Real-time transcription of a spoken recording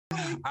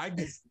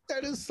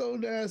That is so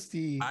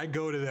nasty. I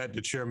go to that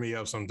to cheer me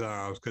up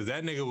sometimes because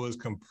that nigga was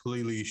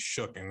completely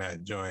shook in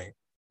that joint.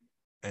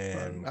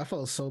 And I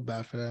felt so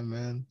bad for that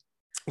man.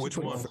 Which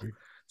one?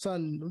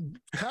 Son,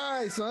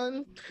 hi,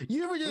 son.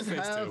 You ever just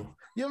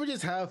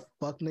have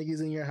fuck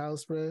niggas in your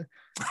house, bro?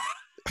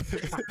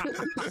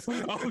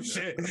 Oh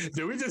shit!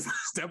 Did we just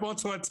step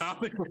onto a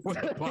topic before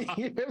the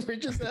You ever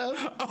just have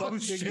fuck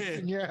niggas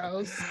in your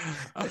house?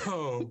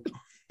 Oh.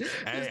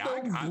 There's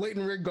no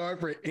blatant regard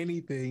for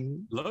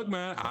anything. Look,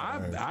 man,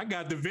 I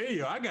got the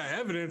video. I got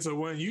evidence of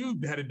when you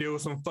had to deal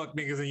with some fuck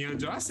niggas in your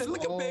job. I said,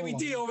 look at Baby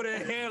D over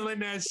there handling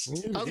that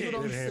shit.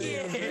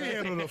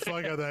 Handle the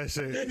fuck out of that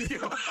shit. Yo,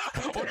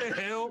 what the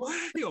hell?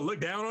 You gonna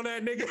look down on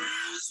that nigga?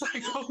 It's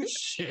like, oh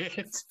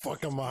shit.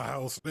 Fuck in my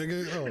house,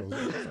 nigga.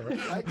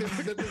 Oh, I can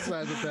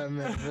sympathize with that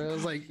man, bro. I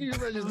was like, you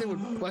ever just deal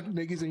with fuck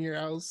niggas in your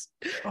house?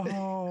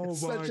 Oh,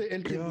 such an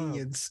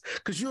inconvenience.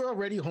 Because you're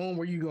already home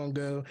where you gonna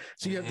go.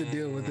 So you have to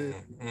deal with it.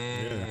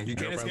 Yeah, you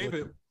can't escape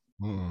it.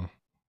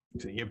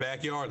 It's in your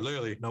backyard,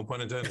 literally. No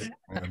pun intended.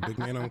 Big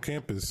man on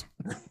campus.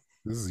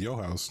 This is your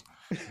house.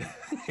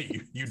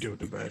 you do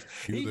the best.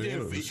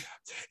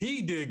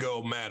 He did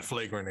go mad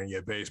flagrant in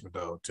your basement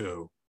though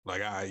too.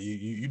 Like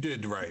you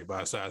did right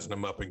by sizing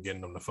him up and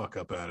getting him the fuck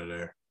up out of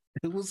there.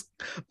 It was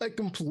a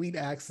complete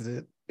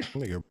accident.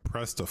 Nigga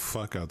pressed the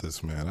fuck out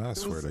this man. I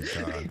swear to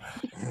God.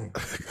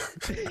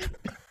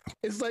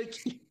 It's like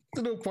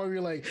to the point where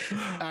you're like,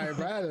 I've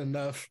had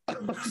enough.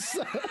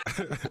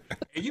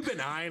 You've been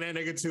eyeing that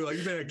nigga too. Like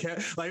you've been a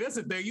cat. Like that's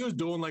the thing. You was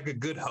doing like a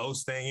good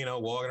host thing, you know,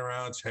 walking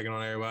around, checking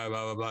on everybody,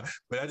 blah, blah, blah.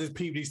 But I just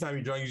peeped each time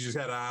you drunk, you just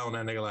had an eye on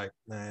that nigga like,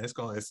 nah, it's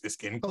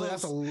getting close.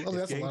 That's a lot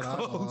of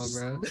alcohol,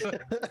 bro.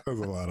 That's a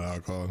lot of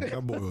alcohol.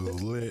 That boy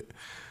was lit.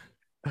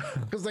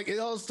 Because like it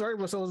all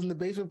started when I was in the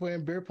basement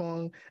playing beer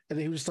pong, and then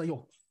he was just like,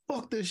 yo,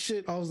 fuck this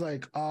shit. I was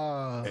like,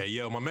 hey,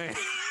 yo, my man.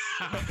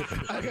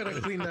 I gotta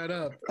clean that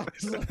up. I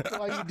was like,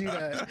 why you do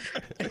that?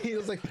 And he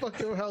was like, fuck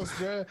your house,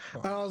 bro.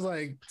 And I was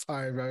like,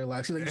 all right, bro,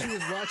 relax. He's like, you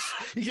just watch,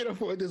 you can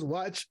afford this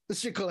watch.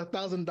 This shit cost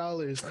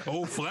 $1,000.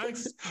 Oh,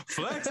 flex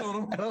on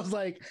him. And I was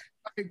like,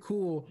 okay,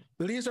 cool.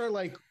 But he started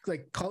like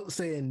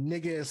saying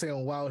nigga and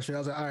saying wow shit. I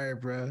was like, all right,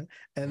 bro.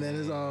 And then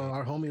his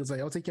our homie was like,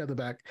 I'll take you out the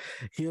back.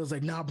 He was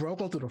like, nah, bro, I'll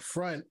go through the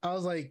front. I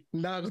was like,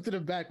 nah, go through the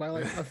back.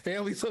 My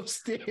family's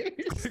upstairs.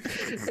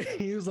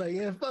 He was like,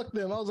 yeah, fuck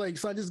them. I was like,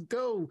 son, just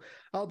go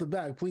out the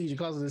back, please. You're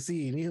causing a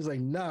scene. And he was like,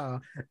 nah.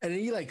 And then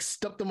he like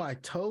stepped on my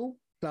toe.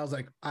 And I was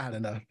like, I had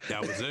enough.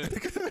 That was it.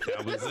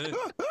 That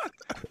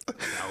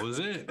was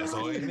it. That's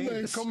all he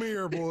needed. Like, come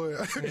here, boy.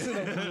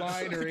 The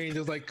line range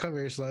was like, come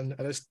here, son.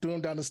 And I just threw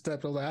him down the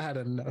steps. I was like, I had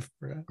enough,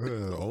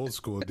 bro. Old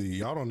school D.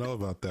 Y'all don't know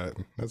about that.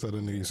 That's how the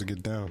niggas used to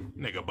get down.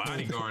 Nigga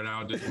bodyguard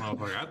out this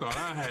motherfucker. I thought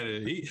I had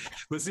it.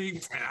 But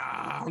see,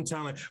 I'm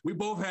telling you, we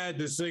both had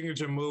the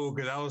signature move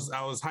because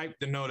I was hyped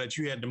to know that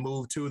you had to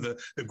move to the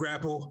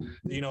grapple,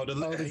 the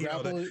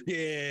grapple.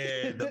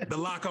 The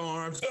lock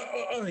arms.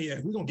 Yeah,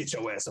 we're gonna get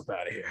your ass up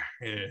out of here.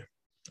 Yeah.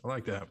 I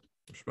like that.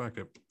 Respect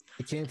it.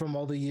 It came from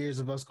all the years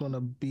of us going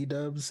to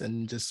B-dubs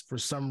and just for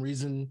some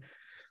reason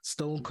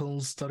stone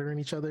cold stuttering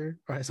each other.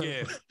 Right? So,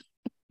 yeah.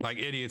 Like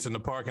idiots in the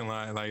parking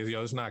lot. Like,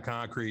 yo, it's not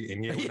concrete.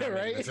 And yeah,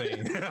 right.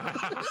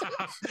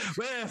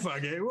 Man,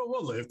 fuck it.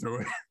 We'll live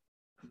through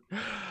it.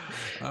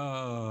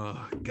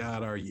 Oh,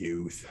 God, our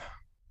youth.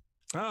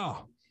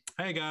 Oh,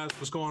 hey, guys.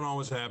 What's going on?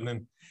 What's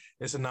happening?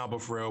 It's a Naba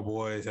for real,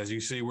 boys. As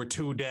you see, we're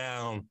 2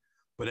 down.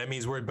 But that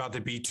means we're about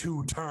to be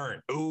 2 turn.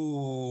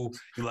 Ooh,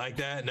 you like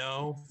that?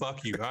 No?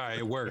 Fuck you. All right,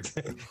 it worked.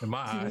 In my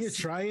eyes. You're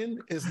trying?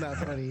 It's not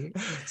funny.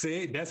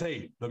 See, that's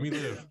hate. Let me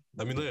live.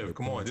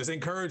 Come on. Just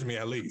encourage me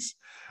at least.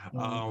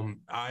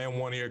 I am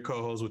one of your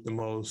co-hosts with the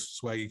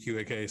most, Swaggy Q,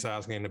 aka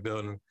Sasuke in the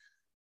building.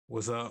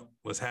 What's up?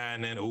 What's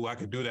happening? Ooh, I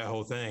could do that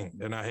whole thing.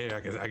 They're not here.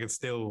 I could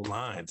steal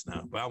lines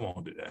now, but I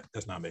won't do that.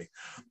 That's not me.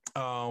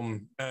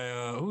 You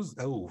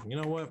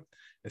know what?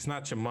 It's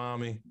not your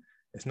mommy.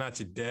 It's not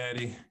your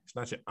daddy. It's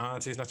not your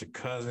auntie. It's not your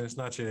cousin. It's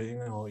not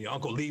your, your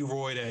Uncle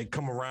Leroy that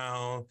come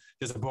around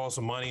just to borrow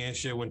some money and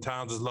shit when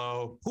times is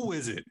low. Who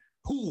is it?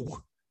 Who?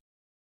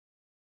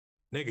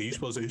 Nigga, you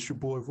supposed to say it's your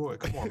boy Roy.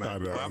 Come on, man.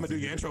 I'm gonna do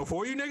your intro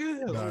for you,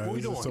 nigga. Nah, what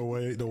you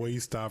doing? The way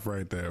you stop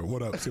right there.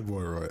 What up, it's your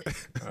boy Roy?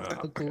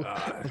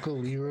 Uncle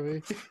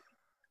Leroy.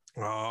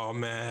 Oh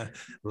man,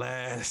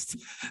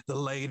 the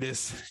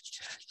latest.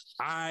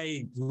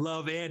 I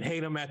love and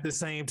hate him at the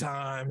same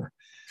time.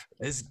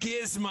 It's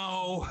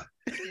Gizmo.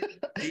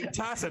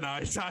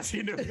 Tasha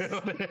in the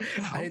building.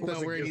 I hate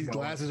that wearing these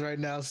glasses right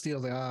now.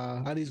 Steel's like,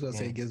 I need to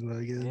say Gizmo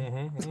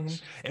again.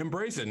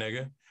 Embrace it,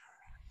 nigga.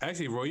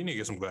 Actually, Roy, you need to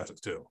get some glasses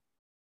too.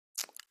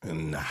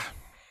 Nah,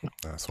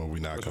 that's what we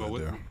not gonna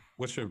do.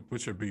 What's your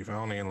beef? I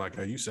don't even like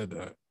how you said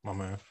that, my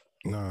man.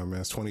 Nah,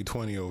 man, it's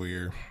 2020 over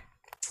here.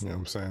 You know what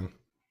I'm saying?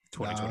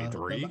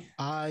 2023.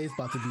 Eyes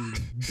about to be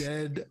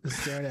dead,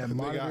 staring at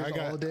monitors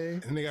all day.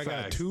 I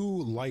got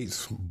 2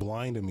 lights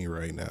blinding me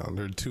right now.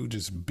 They're 2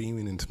 just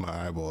beaming into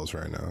my eyeballs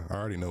right now. I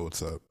already know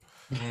what's up.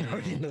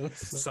 Already knows.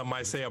 Some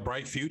might say a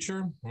bright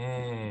future. Come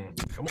on.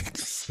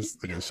 This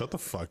nigga, shut the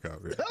fuck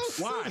up, man.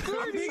 Why?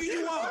 I'm bigging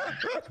you up.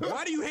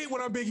 Why do you hate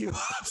when I big you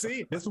up?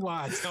 See, that's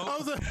why. I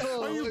was like,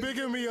 are you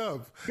bigging me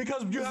up?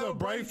 Because you This is have a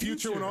bright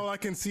future when all I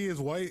can see is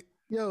white.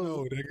 Yo,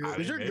 No, nigga.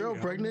 is your girl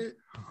pregnant?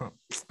 All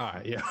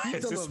right, yeah.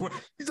 He's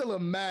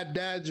telling mad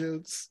dad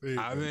jokes.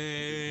 I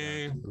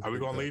mean, are we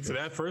gonna lead to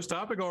that first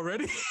topic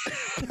already?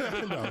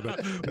 No,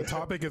 the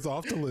topic is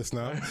off the list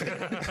now.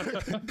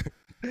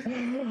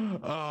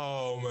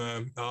 Oh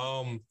man.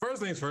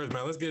 First things first,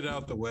 man. Let's get it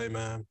out the way,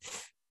 man.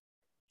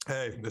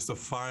 Hey, it's the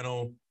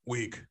final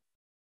week of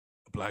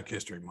Black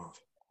History Month.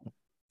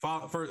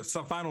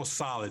 Final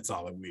solid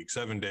week,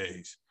 7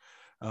 days.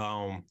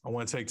 I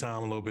want to take time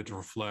a little bit to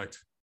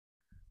reflect.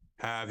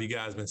 How have you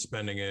guys been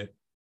spending it?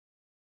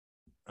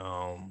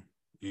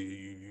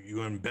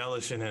 You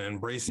embellishing and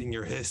embracing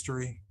your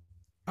history?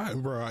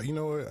 Bro, you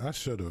know what? I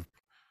should have.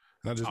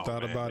 And I just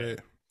thought about it.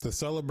 To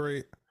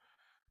celebrate,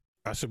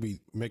 I should be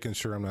making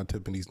sure I'm not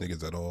tipping these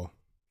niggas at all.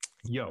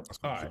 Yo,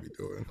 That's what I should be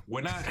doing.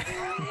 We're not.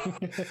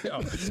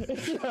 I just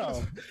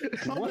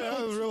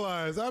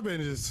realized I've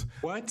been just.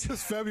 What?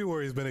 This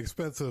February has been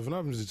expensive, and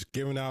I'm just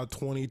giving out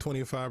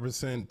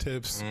 20-25%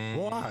 tips.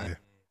 Why?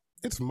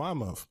 It's my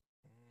month.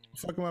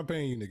 What the fuck am I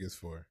paying you niggas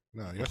for?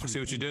 No, I see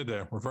what you did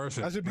there. Reverse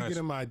it. I should be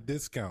getting my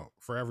discount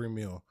for every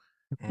meal.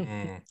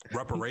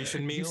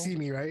 Reparation meal. You see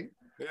me, right?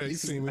 Yeah, you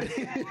see me.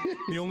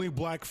 The only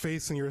black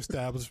face in your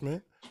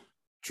establishment.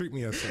 Treat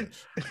me as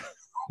such.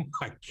 Oh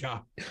my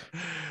God.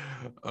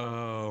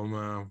 Oh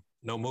man.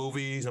 No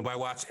movies. Nobody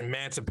watch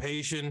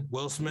Emancipation.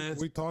 Will Smith.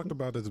 We talked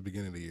about this at the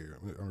beginning of the year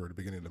or the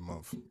beginning of the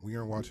month. We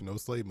aren't watching no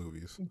slave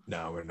movies.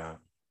 No, we're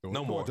not. So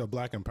No we more. Watch a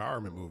black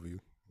empowerment movie.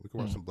 We can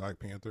watch some Black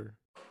Panther.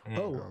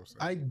 Oh,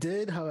 I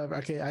did. However,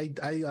 okay, I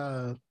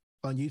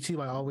on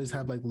YouTube I always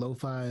have like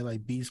lo-fi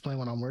like beats playing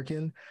when I'm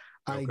working.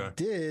 I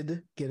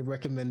did get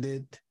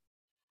recommended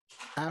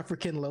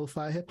African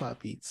lo-fi hip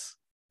hop beats.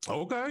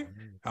 Okay.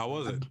 How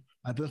was it?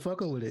 I've been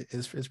fucking with it.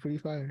 It's pretty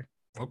fire.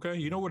 Okay.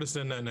 You know where to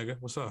send that, nigga.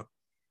 What's up?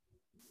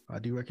 I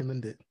do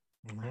recommend it.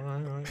 All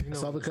right. You know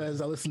It's all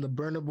because I listened to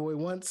Burna Boy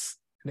once,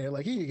 and they're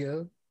like, "Here you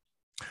go."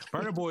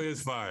 Burna Boy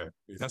is fire.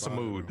 That's fire, a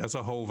mood. bro. That's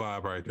a whole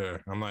vibe right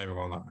there. I'm not even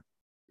gonna lie.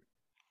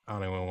 I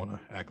don't even want to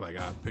act like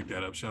I picked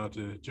that up. Shout out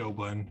to Joe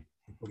Budden.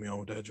 Put me on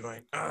with that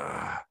joint.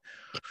 All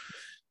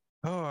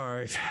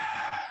right.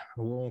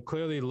 Well,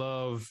 clearly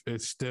love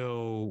is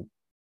still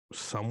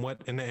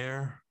somewhat in the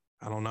air.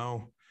 I don't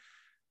know.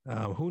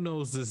 Who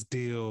knows this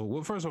deal?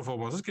 Well, first and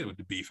foremost, let's get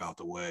the beef out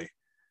the way.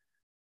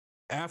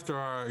 After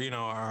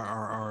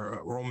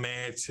our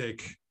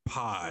romantic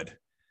pod,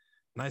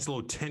 nice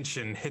little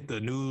tension hit the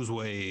news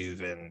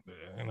wave, and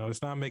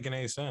it's not making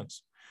any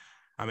sense.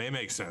 I mean, it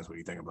makes sense when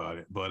you think about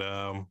it, but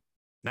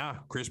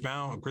Chris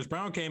Brown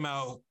came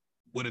out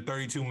with a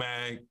 32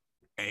 mag,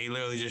 and he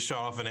literally just shot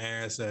off in the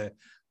air and said,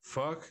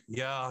 "Fuck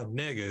y'all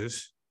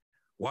niggas,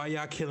 why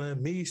y'all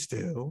killing me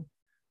still?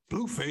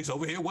 Blueface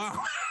over here,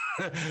 wow."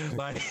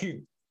 Like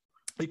he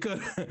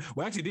could.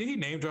 Well, actually, did he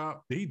name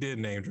drop? He did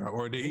name drop,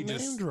 or did he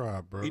just name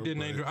drop, bro? He did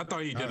name drop. I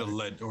thought he did a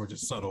lead or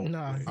just subtle.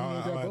 Nah, he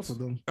got both of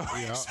them.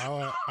 Yeah,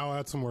 I'll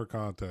add some more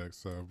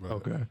context. So, but,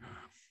 Okay.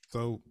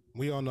 So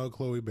we all know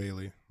Chloe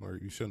Bailey, or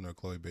you should know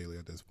Chloe Bailey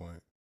at this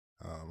point.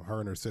 Her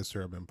and her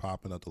sister have been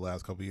popping up the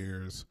last couple of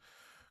years,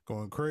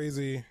 going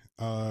crazy.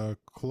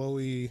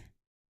 Chloe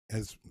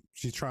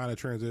she's trying to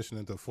transition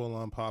into full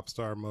on pop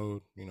star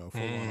mode, full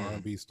on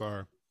R&B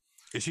star.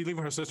 Is she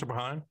leaving her sister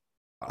behind?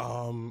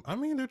 I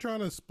mean, they're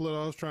trying to split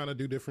off, trying to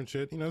do different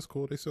shit. It's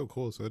cool. They're so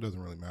cool, so it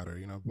doesn't really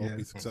matter. Both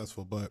be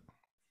successful, but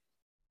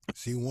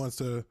she wants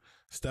to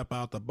step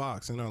out the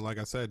box. Like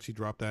I said, she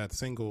dropped that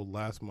single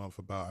last month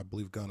about, I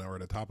believe, Gunna, or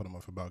at the top of the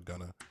month about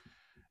Gunna,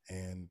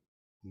 and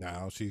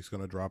now she's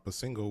gonna drop a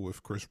single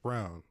with Chris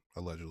Brown,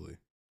 allegedly,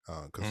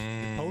 because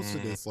they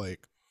posted this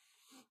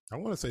I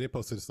want to say they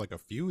posted this like a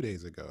few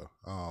days ago.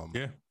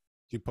 Yeah,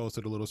 she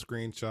posted a little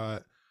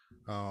screenshot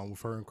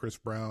with her and Chris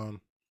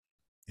Brown,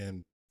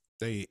 and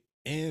they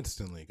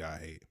instantly got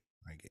hate.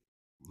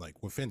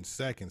 Like within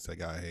seconds, they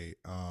got hate.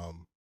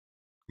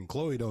 And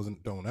Chloe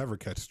don't ever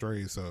catch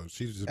strays, so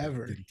she's just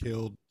getting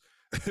killed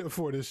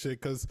for this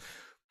shit. Because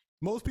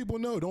most people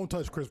know, don't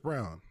touch Chris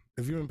Brown.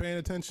 If you've been paying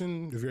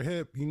attention, if you're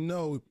hip,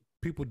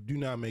 people do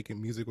not make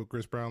music with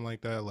Chris Brown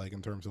like that. Like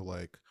in terms of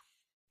like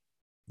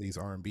these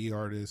R&B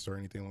artists or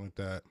anything like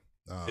that.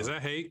 Is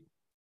that hate?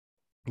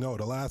 No,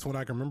 the last one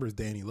I can remember is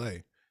Danny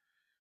Lay.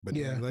 But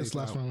yeah, this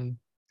last one.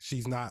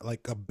 She's not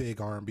like a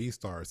big R&B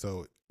star,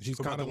 so she's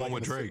kind of the one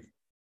with Drake.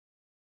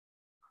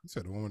 You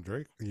said the one with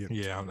Drake?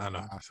 Yeah, I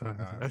know. I see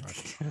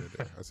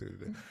what you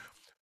did.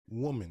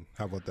 Woman,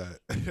 how about that?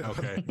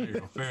 Okay, there you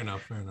go. Fair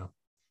enough.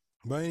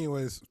 But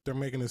anyways, they're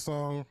making a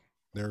song.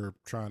 They're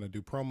trying to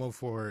do promo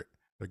for it.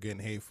 They're getting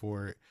hate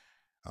for it.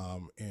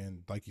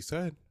 And like you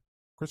said,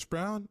 Chris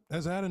Brown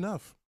has had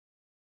enough.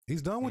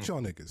 He's done with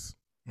y'all niggas.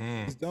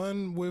 He's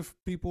done with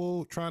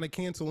people trying to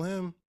cancel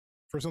him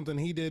for something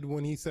he did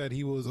when he said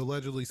he was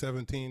allegedly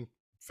 17.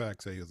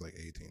 Facts say he was like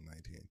 18,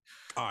 19.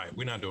 All right,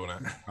 we're not doing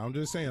that. I'm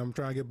just saying, I'm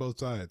trying to get both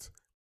sides.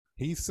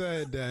 He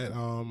said that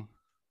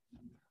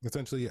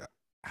essentially,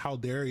 how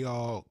dare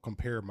y'all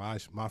compare my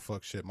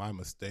fuck shit, my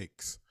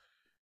mistakes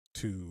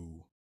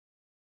to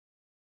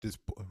this?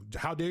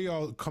 How dare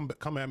y'all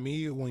come at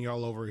me when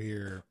y'all over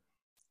here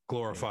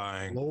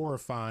glorifying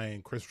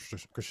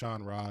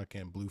Krishan Rock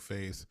and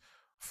Blueface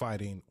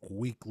fighting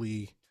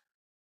weekly,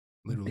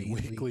 literally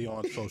weekly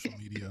on social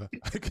media.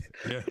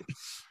 Yeah.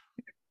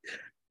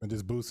 And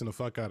just boosting the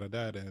fuck out of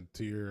that. And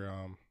to your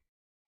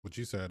what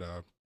you said,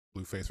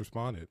 Blueface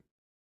responded.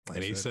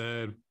 And he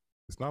said,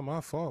 "It's not my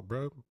fault,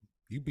 bro.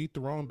 You beat the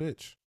wrong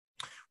bitch."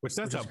 Which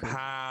that's a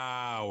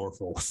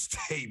powerful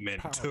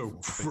statement to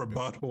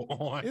rebuttal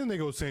on. This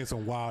nigga was saying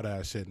some wild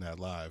ass shit in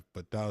that live,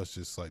 but that was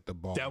just like the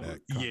ball.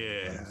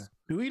 Yeah.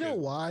 Do we know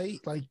why?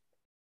 Like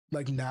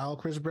now,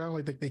 Chris Brown,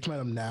 like they come at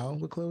him now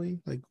with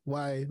Chloe. Like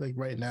why? Like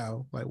right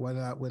now? Like why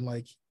not when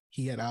like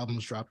he had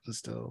albums dropping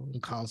still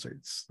and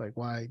concerts? Like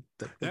why?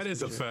 That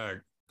is a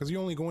fact. Because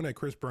you're only going at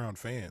Chris Brown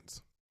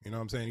fans. You know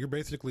what I'm saying? You're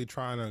basically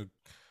trying to.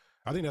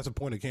 I think that's the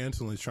point of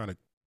canceling, is trying to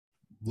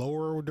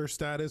lower their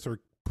status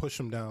or push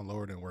them down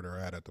lower than where they're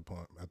at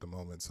the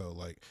moment. So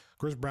like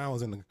Chris Brown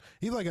was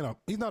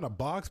he's not a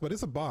box, but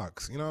it's a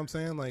box. You know what I'm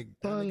saying? Like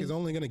he's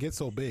only gonna get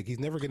so big. He's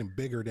never getting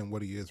bigger than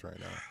what he is right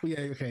now. Yeah,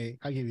 okay,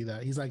 I give you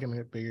that. He's not gonna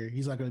get bigger.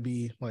 He's not gonna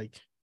be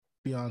like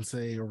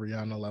Beyonce or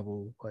Rihanna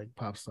level like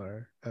pop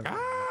star. No,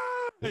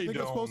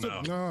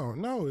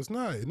 it's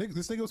not.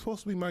 This nigga was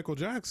supposed to be Michael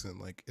Jackson.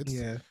 Like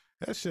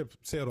that ship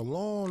sailed a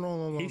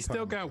long He still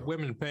time got ago.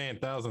 Women paying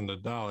thousands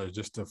of dollars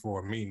just for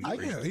a meeting.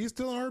 Yeah, he's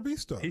still on R&B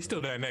stuff. He's still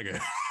that nigga.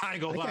 I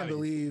ain't gonna lie. I can't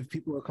believe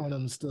people are calling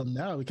him still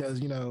now because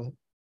him and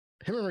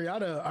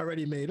Rihanna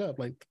already made up.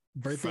 Like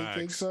Birthday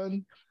Cake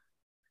Son.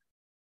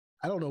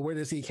 I don't know where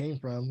this he came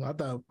from. I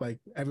thought like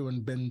everyone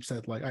been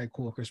said like, all right,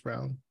 cool, Chris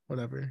Brown,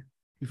 whatever.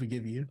 We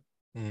forgive you.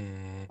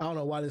 I don't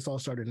know why this all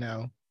started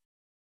now.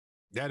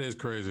 That is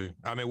crazy.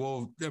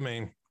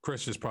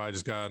 Chris just probably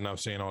just got enough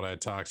seeing all that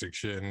toxic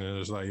shit, and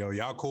it's like, yo,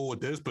 y'all cool with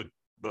this, but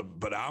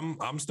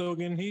I'm still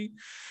getting heat.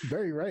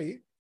 Very right.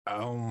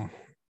 And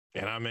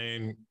I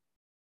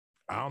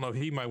don't know if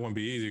he might want to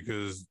be easy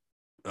because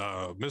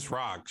Miss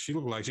Rock, she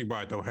looked like she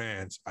brought no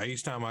hands.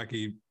 Each time I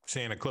keep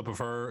seeing a clip of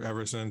her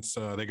ever since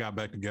they got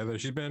back together,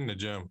 she's been in the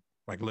gym,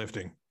 like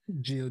lifting.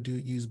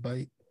 Geodude use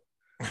bite.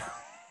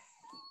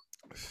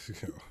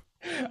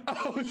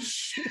 Oh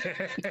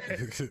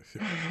shit!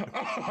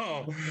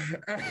 Oh,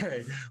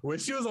 hey, when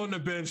she was on the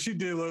bench, she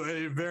did look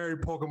a very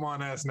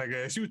Pokemon ass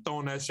nigga. She was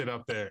throwing that shit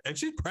up there, and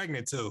she's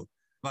pregnant too.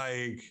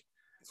 Like,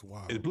 it's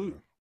wild. Is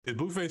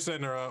Blueface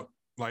setting her up?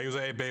 Like he was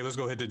like, "Hey babe, let's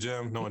go hit the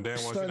gym." Knowing damn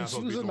well she's not supposed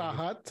to be doing in the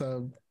hot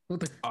tub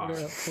with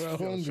her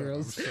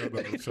homegirls. Shut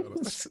up.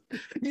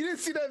 You didn't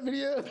see that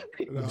video?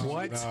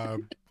 What?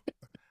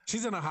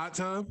 She's in a hot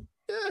tub.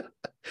 Yeah,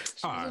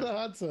 she's in a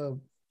hot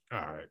tub. All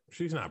right,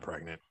 she's not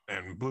pregnant,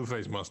 and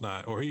Blueface must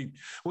not, or he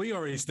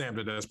already stamped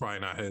it. That's probably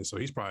not his, so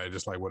he's probably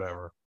just like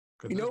whatever.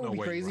 You know what would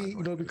be crazy? You know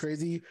what would be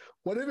crazy?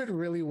 What if it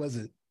really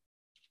wasn't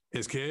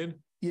his kid?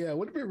 Yeah,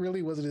 what if it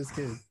really wasn't his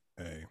kid?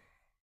 Hey,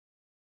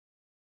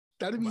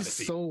 that'd be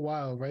so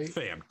wild, right?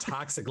 Fam,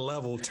 toxic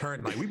level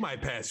turn. Like we might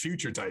pass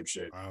Future type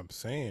shit. I'm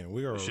saying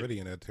we are already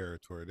in that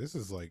territory. This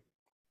is like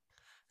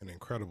an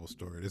incredible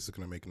story. This is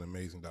gonna make an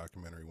amazing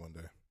documentary one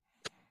day.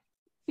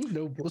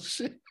 No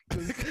bullshit. But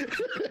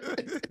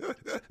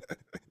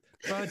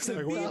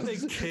to be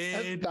the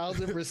kid,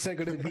 1,000%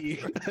 gonna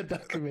be a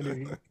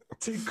documentary.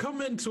 To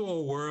come into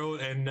a world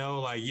and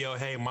know, like, yo,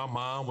 hey, my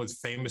mom was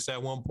famous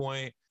at one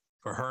point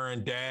for her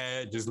and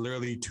dad just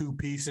literally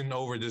two-piecing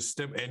over this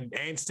step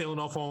and stealing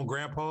off on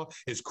grandpa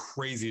is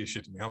crazy as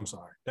shit to me. I'm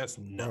sorry. That's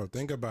nuts. Bro,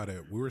 think about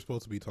it. We were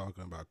supposed to be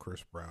talking about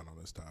Chris Brown on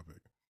this topic.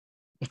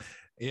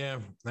 Yeah,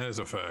 that is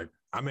a fact.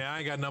 I mean, I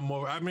ain't got nothing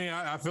more. I mean,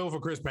 I feel for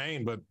Chris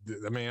Payne, but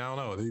I mean, I don't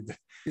know.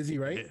 Is he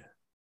right?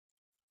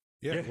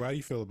 Yeah. How do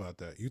you feel about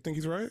that? You think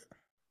he's right?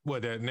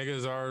 What, that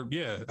niggas are?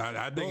 Yeah,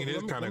 I think it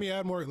is kind of. Let me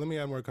add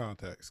more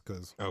context,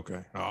 because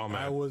okay. Oh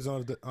man, I was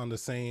on the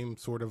same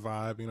sort of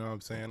vibe. You know what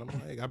I'm saying? I'm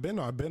like, I've been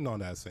on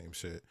that same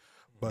shit.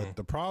 But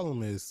the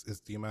problem is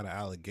the amount of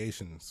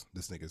allegations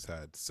this nigga's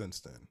had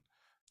since then.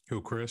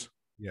 Who, Chris?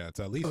 Yeah, it's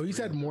at least. Oh, he's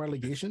had more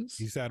allegations.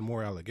 He's had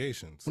more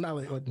allegations. Well, not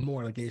like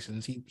more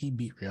allegations. He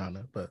beat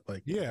Rihanna, but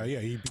like he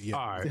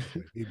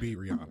beat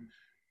Rihanna.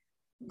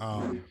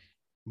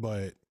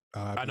 But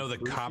I know the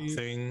cop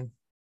thing.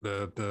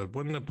 The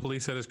wasn't the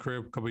police at his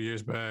crib a couple of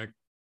years back?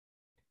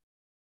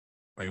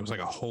 Like it was like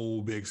a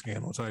whole big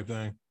scandal type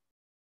thing.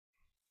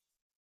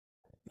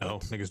 No,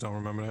 niggas don't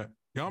remember that.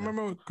 Y'all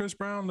remember Chris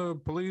Brown? The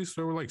police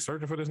they were like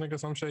searching for this nigga.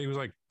 Some shit. He was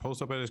like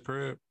post up at his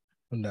crib.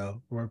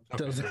 No,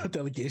 those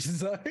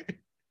allegations are.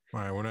 All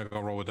right, we're not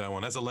gonna roll with that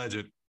one. That's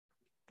alleged.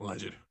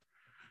 But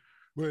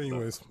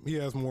anyways, he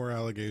has more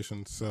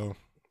allegations. So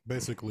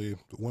basically,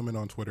 women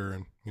on Twitter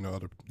and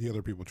the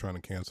other people trying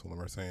to cancel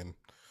him are saying,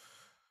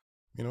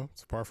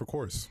 it's par for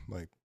course.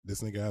 Like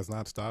this nigga has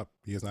not stopped.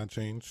 He has not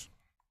changed.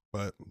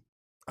 But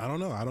I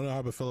don't know. I don't know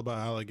how to feel about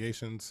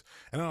allegations.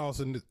 And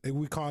also,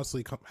 we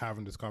constantly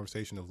having this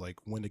conversation of like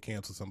when to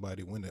cancel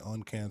somebody, when to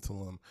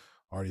uncancel them,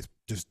 are these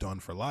just done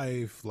for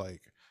life?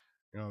 Like,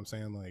 you know what I'm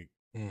saying? Like,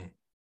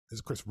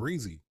 it's Chris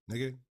Breezy,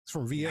 nigga. It's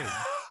from VA.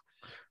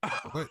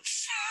 Oh,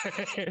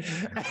 shit.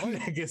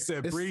 Nigga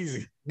said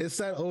Breezy. It's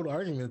that old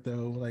argument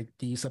though. Like,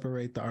 do you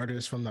separate the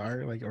artist from the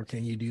art? Like, or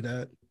can you do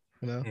that?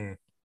 You know?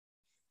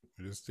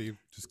 Just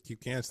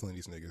keep canceling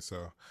these niggas.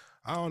 So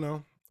I don't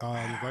know.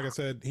 Like I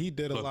said, he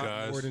did a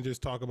lot more than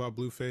just talk about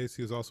Blueface.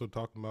 He was also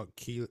talking about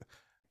Keely.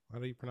 How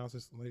do you pronounce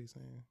this lady's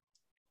name?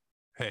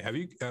 Hey, have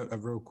you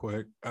real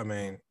quick? I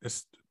mean,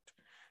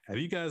 have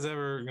you guys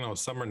ever,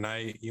 summer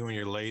night, you and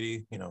your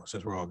lady,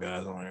 since we're all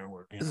guys on here,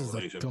 this is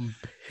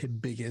the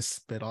biggest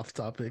spit off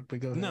topic. But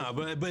go ahead. No,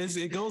 but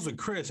it goes with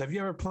Chris. Have you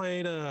ever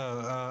played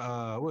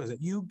what is it?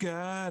 You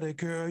got it,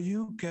 girl.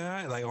 You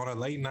got it. Like on a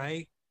late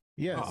night.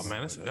 Yes. Oh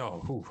man,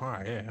 all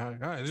right, yeah. All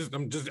right.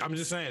 I'm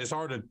just saying, it's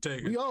hard to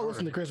take. We all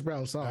listen to Chris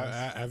Brown songs.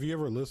 Have you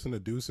ever listened to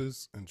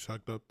Deuces and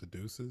chucked up the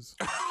Deuces?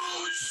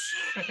 Oh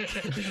shit!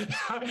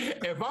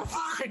 If I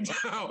find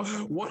out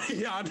one of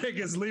y'all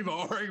niggas leave an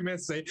argument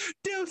say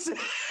Deuces,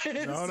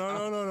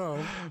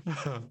 no.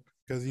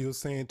 Because he was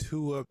saying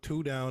 2 up,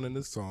 2 down in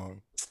the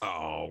song.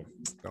 Oh,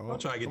 I'll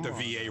try to get the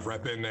VA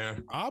rep in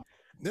there.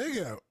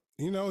 Nigga,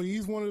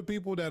 he's one of the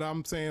people that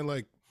I'm saying,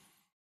 like,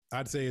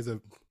 I'd say is a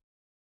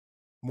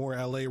more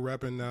LA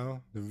repping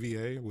now than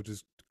VA, which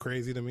is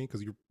crazy to me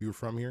because you're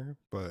from here.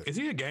 But is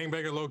he a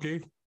gangbanger, low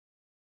key?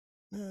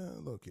 Yeah,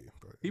 low key.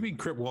 But he be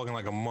crip walking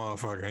like a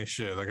motherfucker and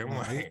shit. Like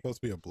he's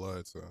supposed to be a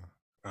blood, so.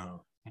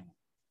 Oh.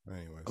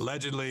 Anyways.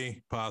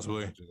 Allegedly,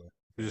 possibly.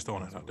 You're just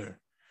throwing it out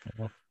there.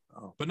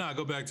 But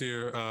go back to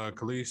your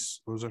Khalees.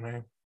 What was her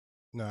name?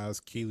 No, it's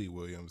Keely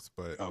Williams.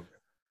 But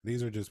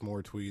these are just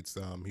more tweets.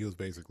 He was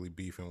basically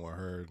beefing with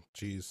her.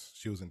 She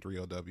was in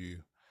 3LW.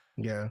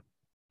 Yeah.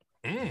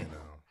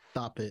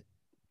 Stop it.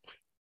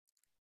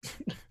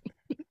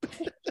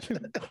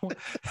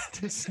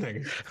 This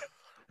nigga.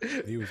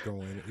 He was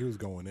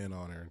going in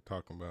on her,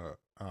 talking about,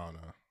 I don't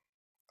know.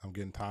 I'm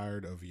getting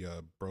tired of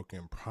your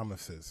broken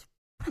promises.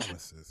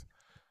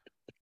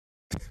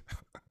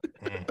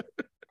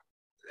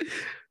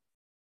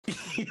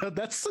 Yo,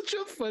 that's such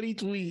a funny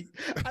tweet.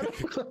 I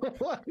don't know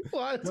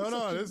why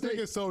no, this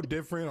nigga's so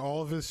different.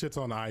 All of his shit's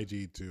on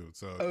IG too.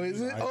 So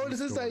is it? IG this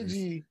is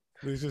IG.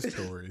 It's just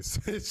stories.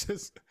 It's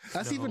just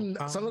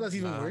some of that's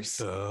even worse.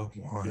 Say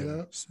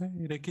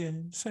it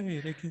again.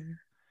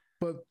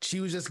 But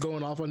she was just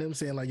going off on him,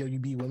 saying like, "Yo, you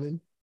beat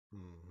women."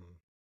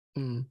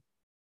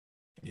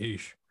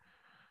 Yeesh.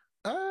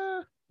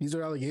 These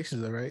are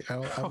allegations, though, right?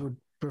 I would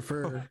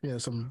prefer,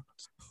 some.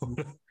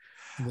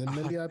 Then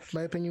maybe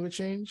my opinion would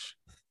change.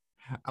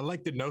 I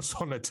like the notes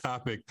on the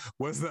topic.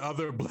 Was the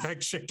other black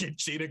chick in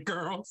Cheetah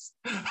Girls?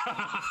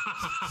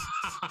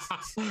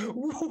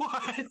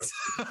 What?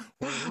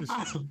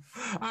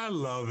 I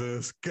love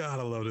this. God,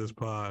 I love this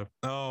pod.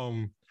 I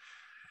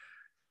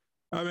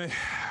mean,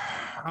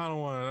 I don't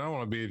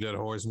want to be a dead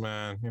horse,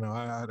 man.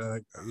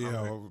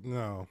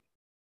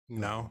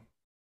 No.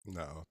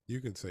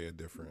 You can say a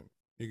different.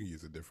 You can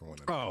use a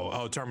different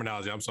one.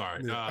 Terminology. I'm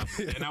sorry. Yeah.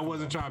 And I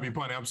wasn't trying to be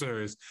funny. I'm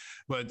serious.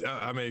 But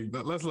I mean,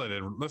 let's let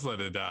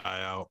it die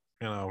out.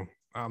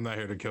 I'm not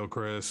here to kill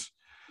Chris.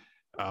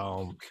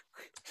 I'm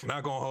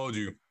not gonna hold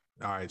you.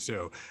 All right.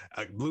 So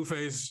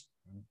Blueface.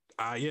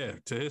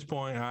 To his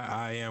point,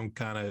 I am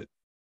kind of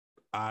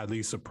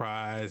oddly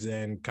surprised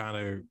and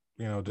kind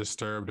of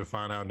disturbed to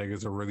find out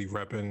niggas are really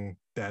repping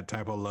that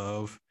type of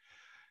love.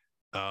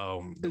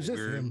 It's just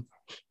him.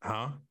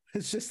 Huh?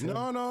 It's just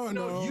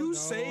no. You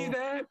say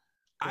that.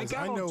 I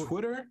got on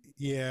Twitter.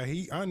 Yeah,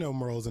 I know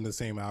Merle's in the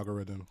same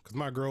algorithm because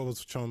my girl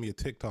was showing me a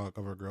TikTok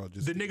of her girl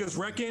just the niggas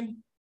wrecking.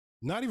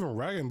 Not even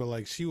wrecking, but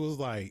like she was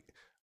like,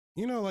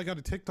 like on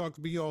the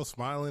TikTok be all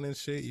smiling and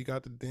shit. You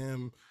got the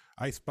damn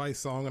Ice Spice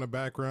song in the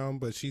background,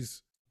 but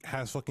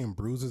has fucking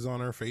bruises on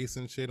her face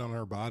and shit on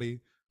her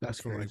body.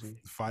 That's from crazy.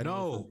 Like fighting.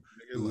 No,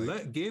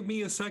 give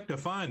me a sec to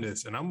find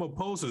this, and I'm gonna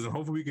post this, and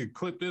hopefully we can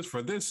clip this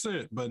for this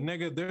shit. But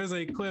nigga, there's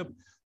a clip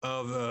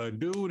of a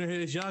dude and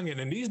his youngin',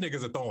 and these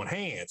niggas are throwing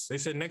hands. They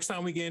said next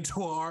time we get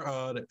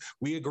into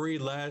we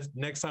agreed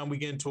next time we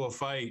get into a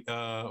fight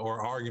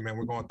or argument,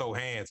 we're gonna throw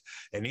hands.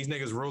 And these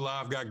niggas real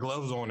live got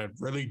gloves on and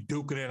really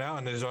duking it out.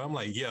 And I'm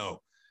like,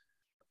 yo,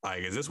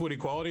 like, is this what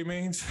equality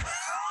means?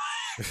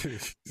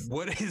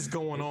 What is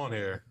going on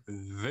here?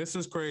 This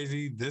is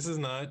crazy. This is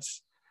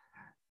nuts.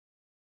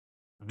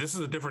 This is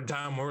a different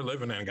time we're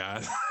living in,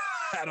 guys.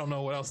 I don't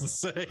know what else to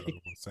say.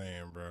 I'm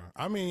saying, bro.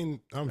 I mean,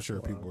 I'm sure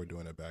people were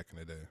doing it back in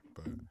the day,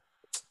 but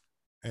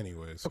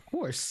anyways. Of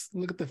course.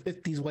 Look at the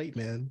 50s white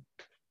man.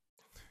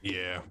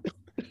 Yeah.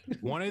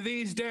 One of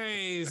these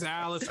days,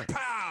 Alice,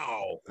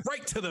 pow!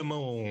 Right to the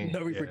moon.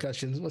 No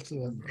repercussions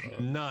whatsoever.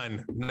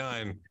 None.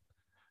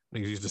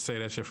 Niggas used to say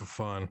that shit for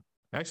fun.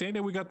 Actually, ain't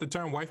that we got the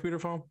term wife beater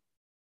from?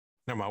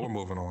 Never mind, we're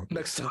moving on.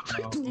 Next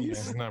topic,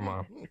 please.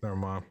 Yeah, never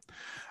mind.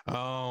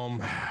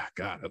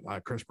 God, a lot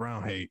of Chris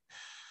Brown hate.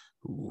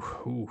 Ooh.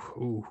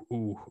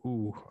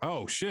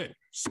 Oh, shit.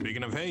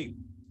 Speaking of hate,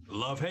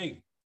 love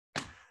hate.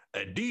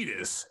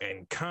 Adidas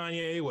and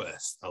Kanye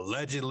West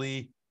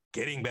allegedly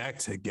getting back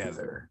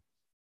together.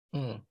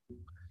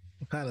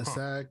 kind of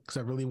sad because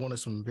I really wanted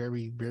some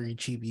very, very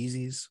cheap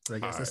Yeezys, but I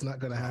guess that's not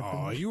gonna happen.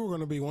 Oh, you were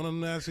gonna be one of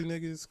them nasty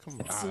niggas? Come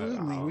on.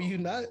 Absolutely. Were you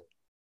not?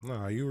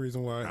 Nah, you the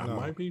reason why. I No.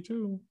 might be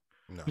too.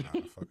 No, the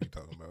fuck you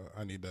talking about?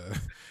 I need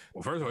that.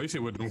 Well, first of all, you see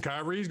what them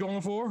Kyrie's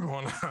going for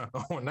on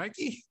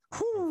Nike?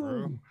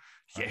 Whew.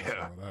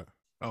 Yeah.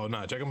 Oh,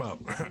 no, check them out.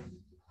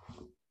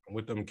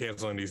 With them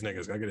canceling these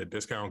niggas, I get a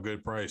discount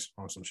good price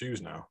on some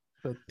shoes now.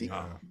 But we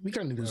kind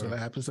of knew this was gonna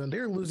happen, son.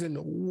 They're losing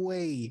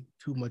way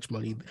too much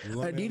money.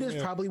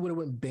 Adidas probably would have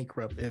went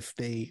bankrupt if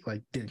they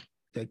didn't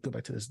go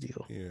back to this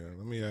deal. Yeah,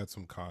 let me add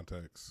some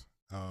context.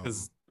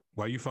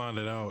 Why you find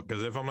it out?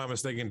 Because if I'm not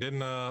mistaken,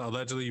 didn't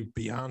allegedly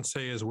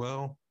Beyonce as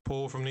well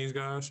pull from these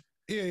guys?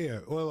 Yeah.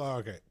 Well,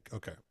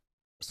 okay.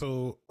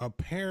 So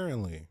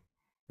apparently,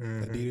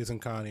 Adidas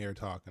and Kanye are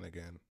talking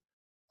again,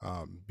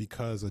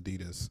 because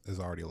Adidas has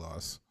already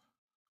lost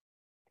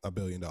 $1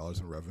 billion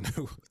in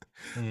revenue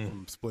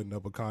from splitting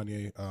up with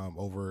Kanye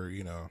over,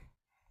 I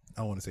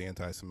don't want to say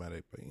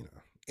anti-Semitic, but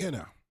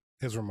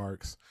his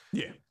remarks.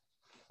 Yeah.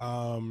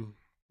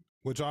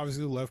 Which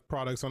obviously left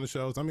products on the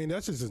shelves. I mean,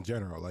 that's just in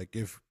general. Like,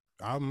 if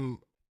I'm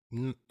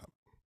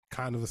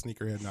kind of a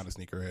sneakerhead, not a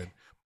sneakerhead,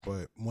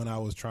 but when I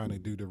was trying to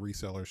do the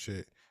reseller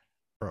shit,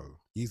 bro,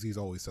 Yeezy's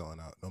always selling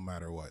out no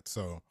matter what.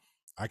 So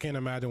I can't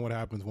imagine what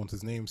happens once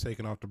his name's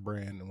taken off the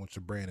brand and once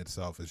the brand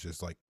itself is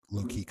just like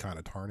low key kind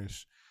of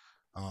tarnished.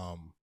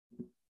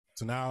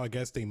 So now I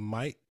guess they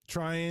might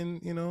try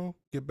and,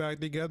 get back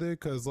together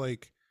because,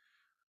 like,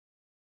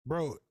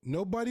 bro,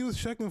 nobody was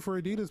checking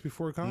for Adidas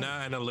before Kanye.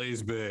 Nah, in a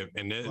lace bib.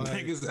 And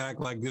niggas act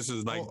like this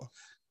is like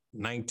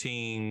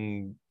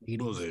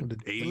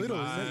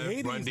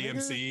 1985, Run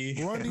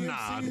DMC. Run DMC,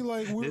 nah,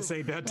 this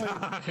ain't that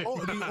time.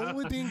 The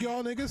only thing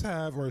y'all niggas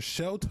have are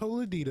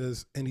shell-toe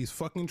Adidas and these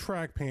fucking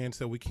track pants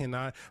that we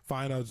cannot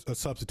find a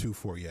substitute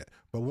for yet.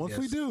 But once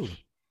we do.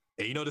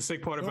 And you know the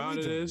sick part about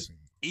it is,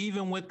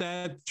 even with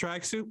that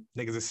tracksuit,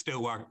 niggas are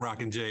still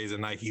rocking J's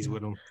and Nikes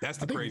with them. That's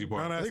the crazy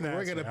part. I think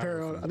regular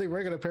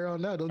apparel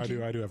now, don't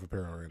you? I do have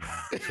apparel right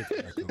now.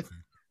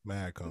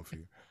 Mad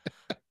comfy.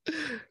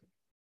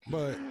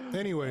 But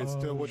anyway,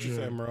 still what you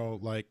said, bro.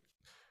 Like,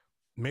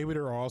 maybe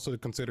they're also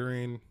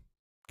considering,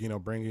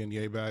 bringing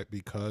Ye back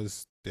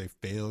because they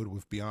failed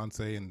with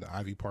Beyonce and the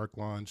Ivy Park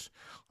launch.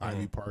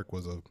 Ivy Park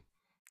was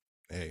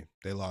they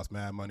lost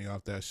mad money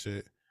off that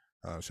shit.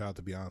 Shout out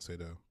to Beyonce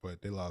though,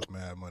 but they lost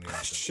mad money off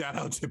that. Shout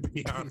out to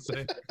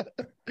Beyonce.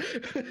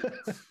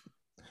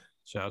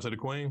 Shout out to the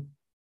Queen.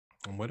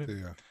 I'm with it.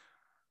 Yeah.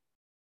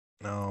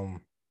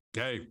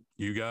 Hey,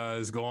 you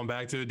guys going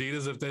back to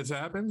Adidas if this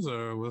happens,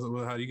 or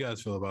how do you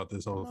guys feel about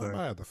this whole thing?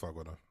 I have to fuck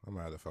with them. I'm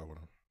gonna have to fuck with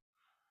them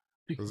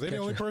because they're the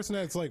only person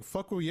that's like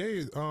fuck with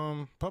Ye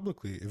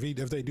publicly.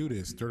 If they do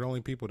this, they're the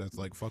only people that's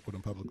like fuck with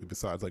him publicly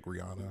besides like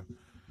Rihanna,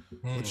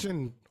 which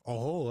in a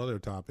whole other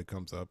topic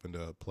comes up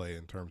into play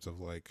in terms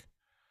of like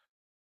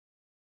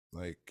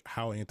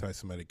how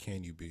anti-Semitic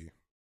can you be?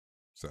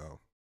 So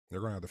they're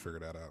gonna have to figure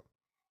that out.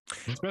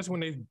 Especially when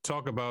they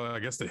talk about, I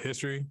guess, the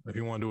history. If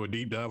you want to do a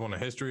deep dive on the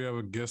history, I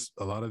would guess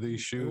a lot of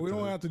these shoes. We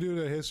don't have to do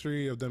the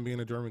history of them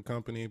being a German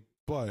company,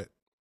 but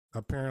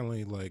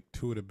apparently, like,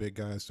 two of the big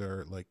guys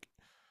are like,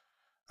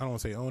 I don't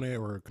want to say own it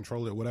or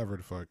control it, whatever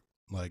the fuck.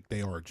 Like,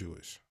 they are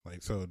Jewish.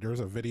 Like, so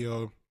there's a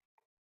video,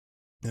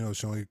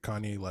 showing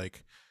Kanye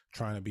like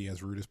trying to be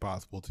as rude as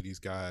possible to these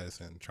guys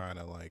and trying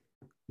to like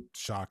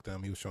shock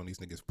them. He was showing these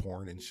niggas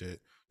porn and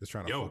shit, just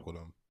trying to fuck with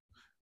them.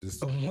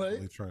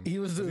 What? Really he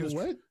was doing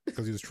what?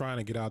 Because he was trying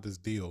to get out this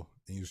deal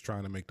and he was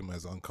trying to make them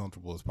as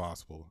uncomfortable as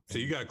possible. So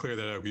you got to clear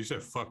that up. You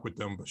said fuck with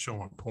them, but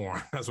showing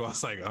porn. That's why I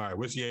was like, all right,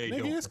 what's Ye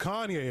doing? It's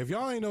Kanye. If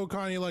y'all ain't know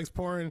Kanye likes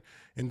porn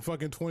in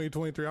fucking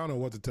 2023, I don't know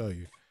what to tell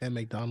you. And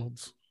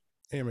McDonald's.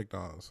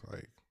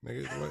 Like,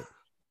 nigga, what?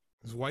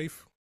 His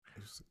wife,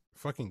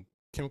 fucking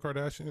Kim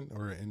Kardashian,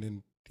 and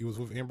then he was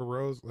with Amber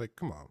Rose. Like,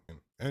 come on.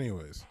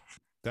 Anyways,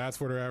 that's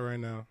where they're at right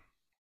now.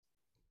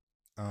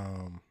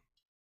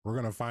 We're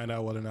gonna find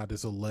out whether or not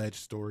this alleged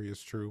story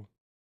is true,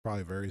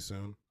 probably very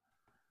soon.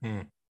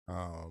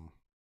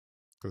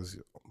 Because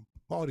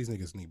all these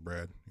niggas need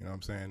bread. You know what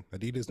I'm saying?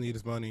 Adidas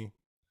needs money.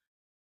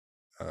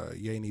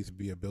 Ye needs to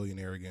be a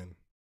billionaire again.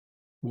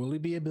 Will he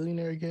be a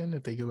billionaire again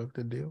if they give up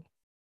the deal?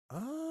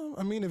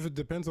 I mean, if it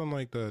depends on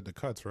like the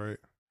cuts, right?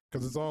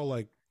 Because it's all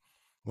like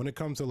when it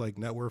comes to like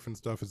net worth and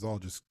stuff, it's all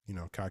just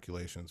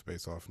calculations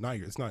based off.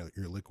 It's not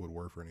your liquid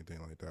worth or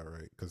anything like that,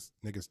 right? Because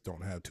niggas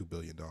don't have $2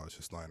 billion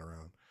just lying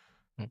around.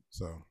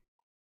 So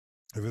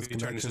if it's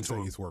connections,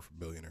 he's worth a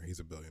billionaire. He's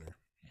a billionaire.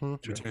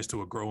 Should we turn this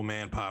to a grown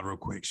man pod real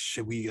quick?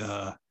 Should we?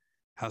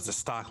 How's the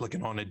stock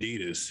looking on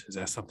Adidas? Is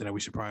that something that we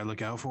should probably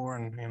look out for?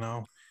 And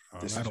I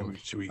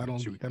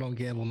don't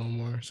gamble no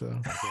more. So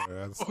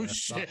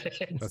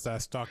that's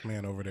that stock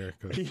man over there.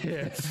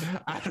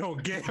 I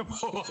don't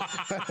gamble.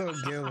 I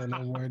don't gamble no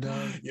more,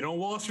 dog. You don't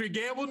Wall Street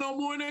gamble no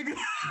more, nigga?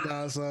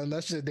 Nah, son,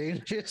 that shit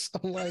dangerous.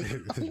 I'm like,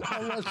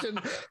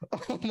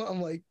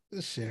 I'm like,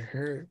 this shit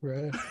hurt,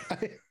 bro.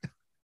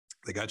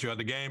 They got you out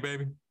the game,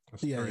 baby.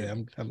 Yeah,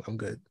 I'm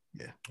good.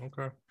 Yeah.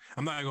 Okay.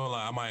 I'm not gonna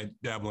lie, I might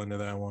dabble into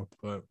that one,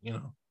 but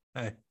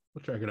hey,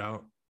 we'll check it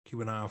out. keep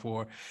an eye out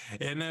for.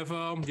 And if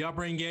y'all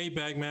bring Ye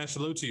back, man,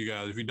 salute to you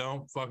guys. If you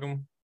don't, fuck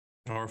him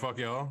or fuck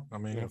y'all. I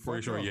mean, I'm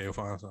pretty sure Ye will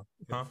find something.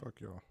 Yeah, fuck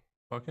y'all.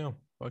 Fuck him.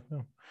 Fuck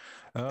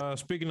him.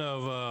 Speaking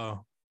of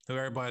who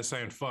everybody's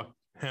saying fuck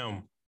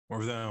him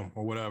or them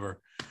or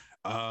whatever.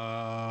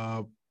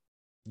 Gunna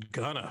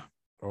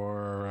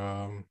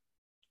or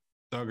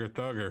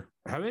Thugger.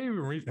 Have they even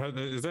reached?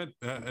 Is there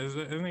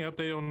any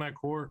update on that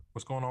court?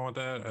 What's going on with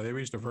that? Have they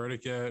reached a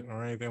verdict yet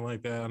or anything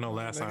like that? I know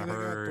last I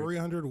heard, got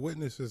 300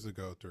 witnesses to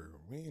go through.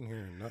 We ain't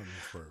hearing nothing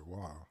for a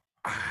while.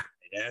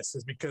 Yes,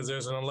 it's because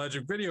there's an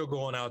alleged video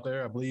going out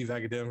there. I believe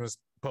Academics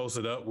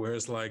posted up where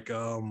it's like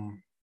a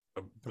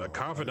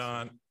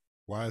confidant.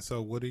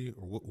 YSL Woody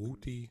or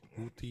Wooty?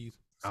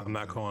 I'm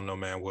not calling no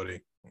man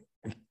Woody.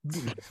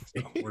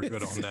 We're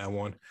good on that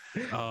one.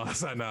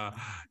 So nah,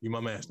 you my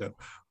man still.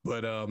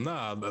 But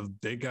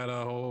they got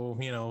a whole,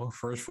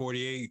 first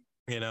 48,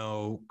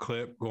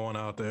 clip going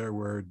out there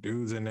where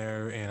dudes in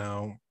there,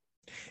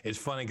 it's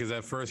funny because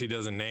at first he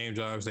doesn't name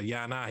drop. He's like,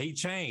 yeah, nah, he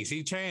changed.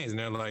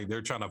 And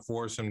they're trying to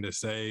force him to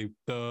say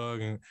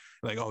Thug and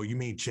like, oh, you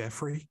mean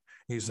Jeffrey?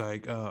 He's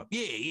like, yeah,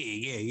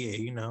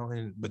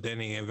 but then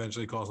he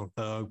eventually calls him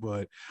Thug.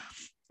 But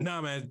nah,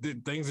 man,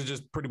 things are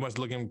just pretty much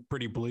looking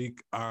pretty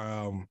bleak.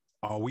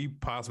 Are we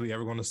possibly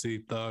ever going to see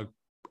Thug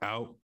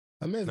out?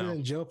 I may have been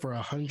in jail for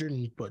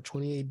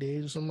 128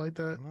 days or something like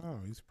that. No,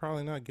 he's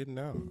probably not getting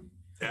out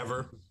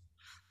ever.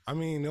 I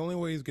mean, the only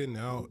way he's getting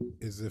out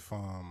is if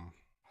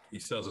he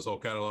sells his whole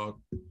catalog.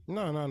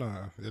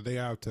 No. They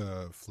have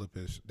to flip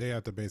his. They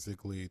have to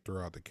basically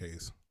throw out the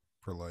case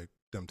for like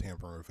them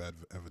tampering with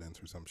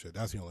evidence or some shit.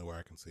 That's the only way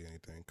I can see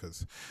anything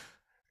because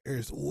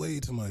there's way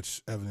too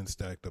much evidence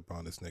stacked up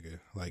on this nigga.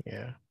 Like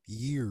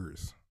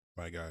years.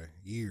 My guy,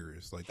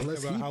 years. Like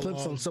unless he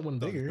flips on someone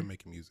bigger,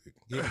 making music.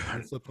 Yeah,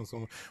 he flips on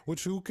someone.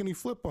 Who can he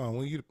flip on?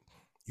 When you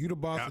the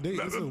boss today?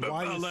 It's a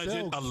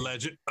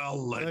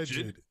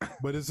alleged,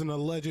 but it's an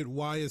alleged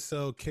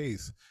YSL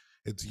case.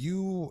 It's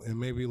you and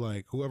maybe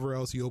like whoever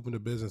else you opened a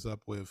business up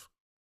with,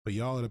 but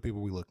y'all are the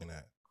people we looking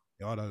at.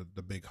 Y'all are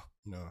the big,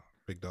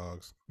 big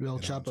dogs. El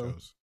Chapo.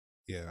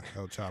 Yeah,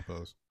 El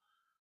Chapos.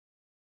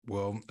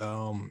 Well,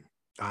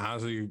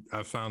 honestly,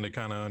 I found it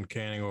kind of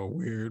uncanny or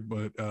weird,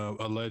 but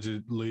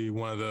allegedly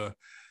one of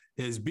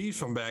his beats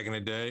from back in the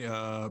day.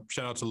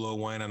 Shout out to Lil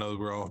Wayne. I know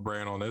we're off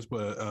brand on this,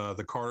 but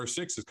the Carter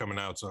 6 is coming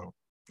out soon.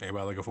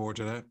 Anybody looking forward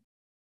to that?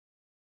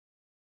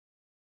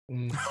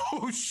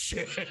 Oh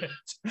shit!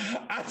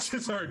 I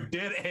just heard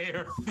dead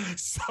air.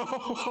 So,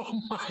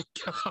 oh my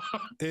god!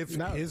 If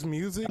his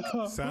music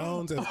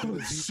sounds as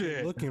good as he's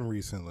been looking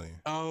recently.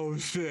 Oh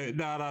shit!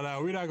 No.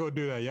 We're not gonna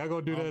do that. Y'all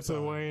gonna do that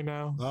to Wayne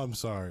now? I'm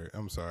sorry.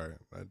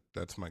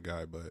 That's my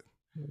guy, but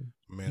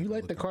man, you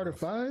like the Carter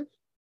 5?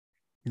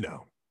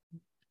 No.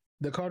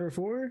 The Carter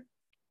 4?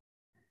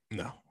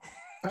 No.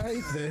 All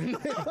right, then.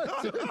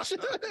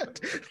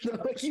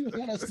 What you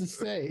want us to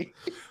say?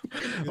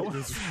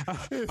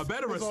 A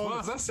better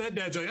response. I said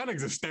that, Joe. Y'all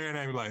niggas are staring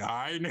at me like, all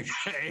right, nigga.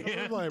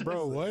 I'm like,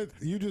 bro, what?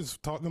 You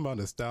just talking about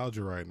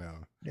nostalgia right now.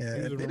 Yeah.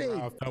 You remember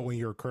how I felt when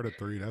you were Carter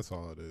 3. That's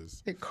all it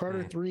is.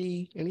 Carter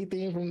 3,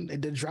 anything from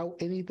the drought,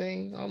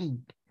 anything.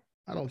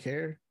 I don't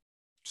care.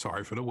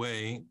 Sorry for the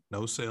wait.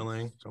 No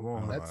ceiling. Come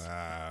on. That's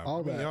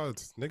all that. Y'all,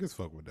 niggas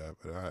fuck with that,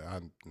 but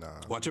I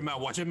nah. Watch your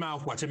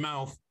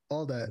mouth.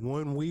 All that.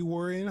 When we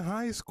were in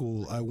high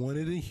school, I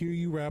wanted to hear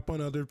you rap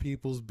on other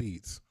people's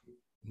beats.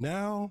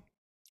 Now,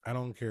 I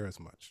don't care as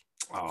much.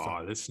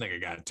 Oh, this nigga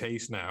got a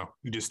taste now.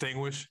 You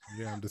distinguish?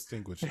 Yeah, I'm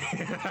distinguished.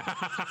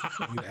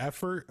 I need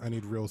effort. I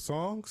need real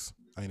songs.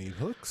 I need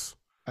hooks.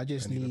 I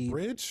need a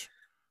bridge.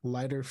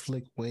 Lighter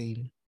flick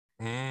Wayne.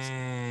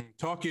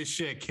 Talk your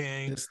shit,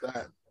 King. It's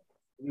that.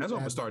 That's what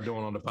I'm gonna start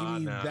doing on the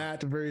pod now.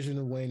 That version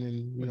of Wayne,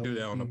 and do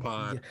that on the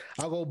pod.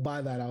 I'll go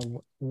buy that album.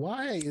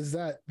 Why is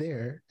that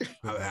there?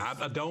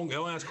 I don't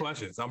ask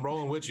questions. I'm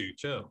rolling with you.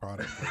 Chill. I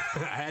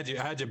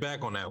had your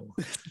back on that one.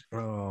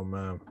 Oh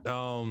man.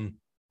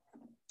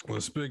 Well,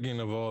 speaking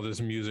of all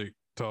this music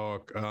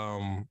talk,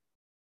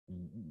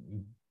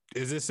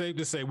 is it safe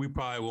to say we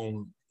probably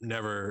won't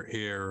never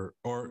hear,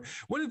 or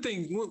when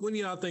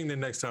y'all think the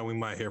next time we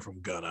might hear from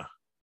Gunna?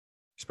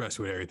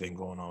 Especially with everything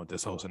going on with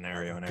this whole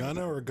scenario and everything.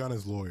 Gunna or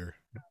Gunna's lawyer?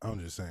 I'm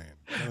just saying.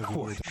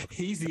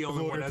 He's the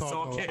only one that's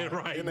talking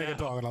right now. Nigga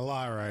talking a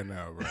lie right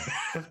now, bro.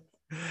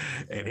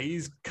 And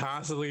he's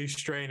constantly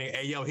straining.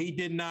 Hey, yo, he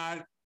did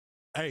not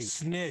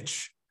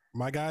snitch.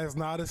 My guy is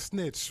not a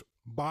snitch.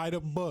 By the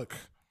book.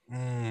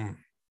 Now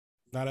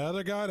the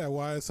other guy, that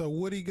YSL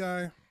Woody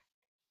guy.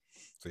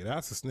 See,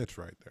 that's a snitch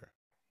right there.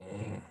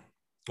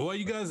 Well,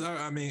 you guys are.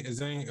 I mean, is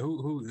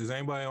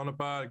anybody on the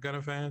pod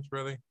Gunna fans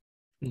really?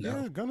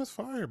 No. Yeah, Gunna's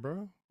fire,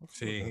 bro.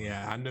 See,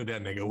 yeah, I knew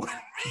that nigga would.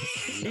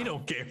 He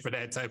don't care for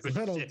that type of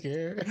shit. I don't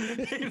care.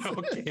 He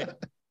don't care.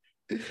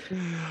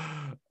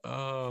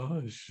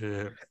 Oh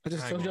shit! I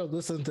just told you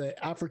listen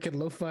to African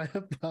lo-fi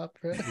hip hop,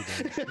 bro. He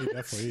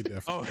definitely.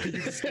 Oh, you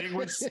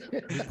distinguish?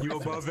 You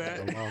above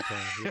that?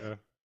 Yeah.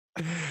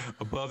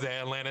 Above the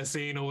Atlanta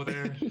scene over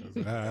there?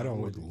 I don't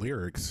with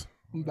lyrics.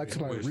 Back to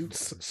my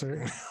roots,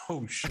 sir.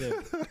 Oh shit!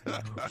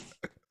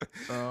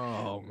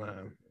 Oh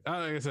man,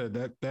 like I said,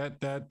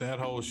 that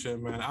whole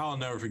shit, man, I'll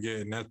never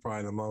forget, and that's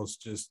probably the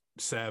most just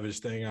savage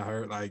thing I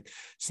heard. Like,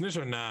 snitch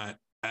or not,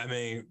 I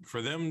mean,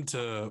 for them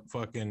to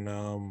fucking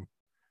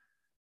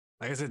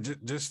like I said,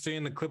 just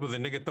seeing the clip of the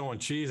nigga throwing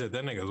cheese at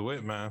that nigga's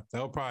whip, man,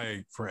 that'll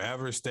probably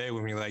forever stay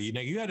with me. Like, you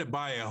know, you had to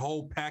buy a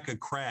whole pack of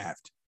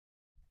Kraft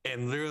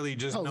and literally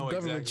just know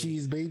government exactly.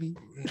 cheese, baby.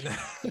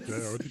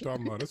 Yeah, what you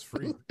talking about? It's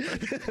free.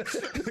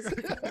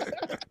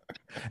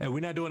 Hey,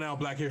 we're not doing that on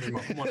Black History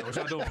Month. Come on, what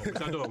y'all doing? What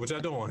y'all doing? What y'all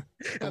doing?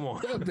 Come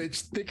on. That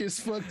bitch thick as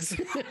fuck.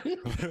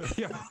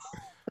 Yeah.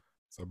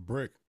 It's a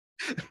brick.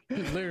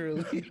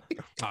 Literally.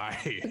 All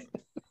right.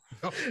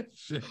 Oh,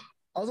 shit.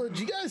 Also,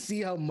 do you guys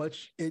see how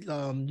much it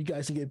you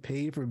guys can get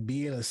paid for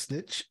being a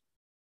snitch?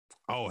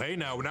 Oh, hey,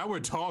 now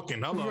we're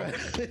talking. Hello. Right.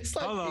 It's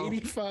like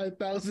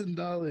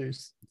 $85,000.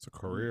 It's a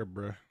career,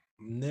 bro.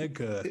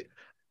 Nigga.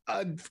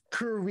 A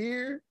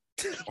career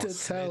to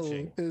tell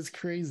snitching. is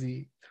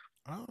crazy.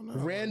 I don't know.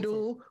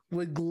 Randall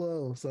would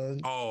glow, son.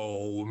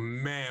 Oh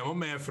man, my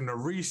man from the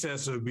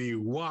recess would be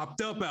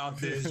whopped up out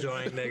this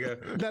joint,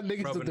 nigga. That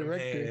nigga's the Rubbing them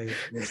director.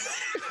 hands.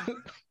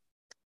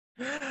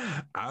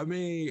 I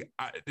mean,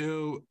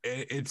 dude,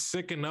 it's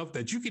sick enough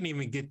that you can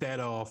even get that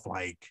off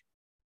like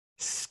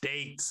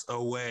states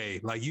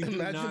away. Like, you do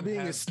Imagine not being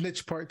have, a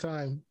snitch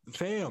part-time.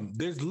 fam.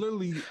 There's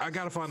literally, I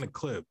gotta find the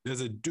clip.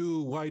 There's a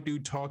white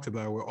dude talks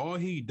about it, where all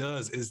he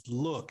does is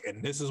look,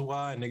 and this is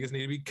why niggas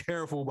need to be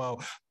careful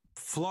about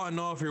flaunting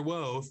off your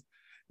wealth.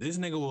 This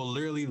nigga will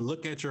literally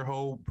look at your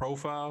whole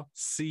profile,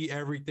 see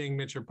everything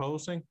that you're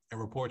posting, and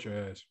report your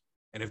ass.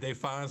 And if they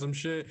find some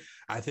shit,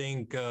 I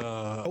think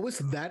Oh, it's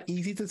that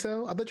easy to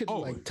tell? I bet you have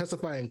to like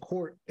testify in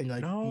court and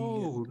like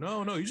no,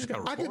 you just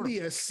gotta report. I could be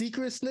a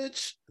secret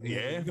snitch.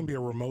 Yeah. You can be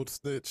a remote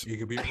snitch. You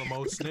could be a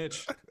remote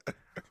snitch.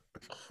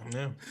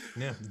 Yeah.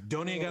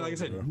 Don't even got, like I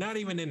said, not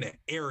even in the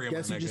area.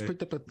 Guess you just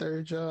picked up a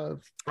third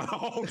job.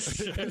 Oh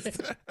shit.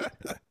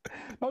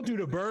 I'll do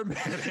the Birdman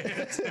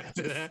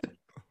after that.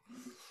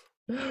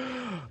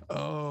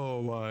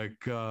 Oh my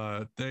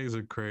God. Things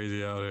are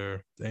crazy out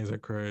here. Things are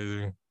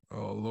crazy.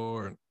 Oh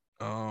Lord.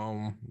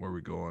 Where are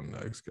we going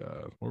next,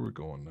 guys? Where are we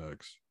going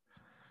next?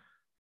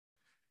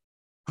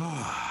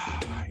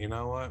 You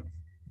know what?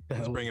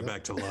 Let's bring it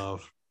back to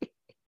love.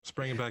 Let's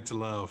bring it back to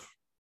love.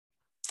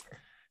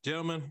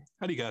 Gentlemen,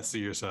 how do you guys see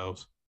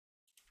yourselves?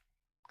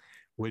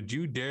 Would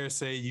you dare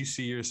say you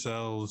see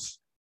yourselves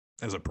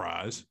as a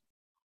prize?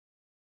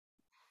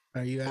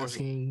 Are you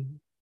asking,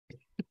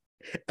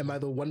 am I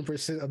the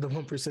 1% of the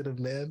 1% of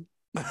men?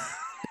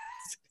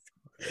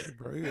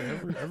 Bro, yeah,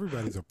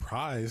 everybody's a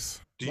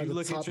prize. Do you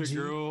look at your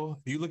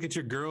girl? Do you look at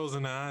your girls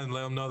in the eye and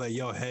let them know that,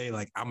 yo, hey,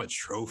 like, I'm a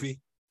trophy?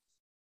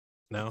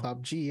 No.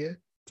 Top G, yeah.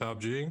 Top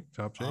G.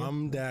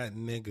 I'm that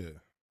nigga.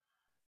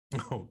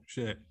 Oh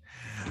shit.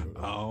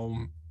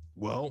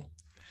 Well,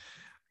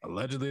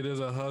 allegedly there's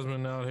a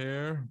husband out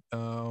here. I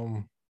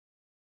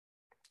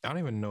don't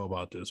even know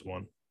about this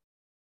one.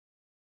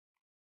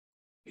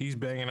 He's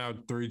banging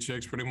out 3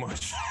 chicks pretty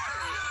much.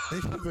 They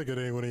think it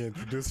ain't when he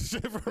introduced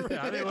shit for me.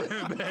 Yeah, I didn't want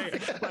him bang.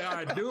 Like, all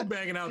right, dude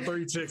banging out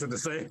 3 chicks at the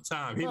same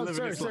time. He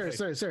living his life.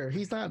 Sir.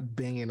 He's not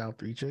banging out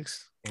 3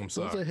 chicks. I'm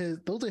sorry.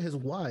 Those are his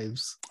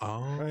wives.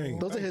 Oh,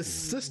 those are his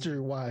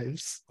sister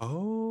wives.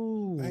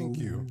 Oh, thank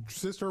you.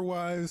 Sister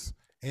wives,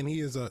 and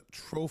he is a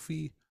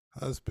trophy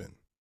husband,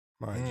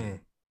 mind you,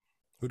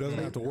 who doesn't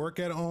have to work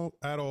at all.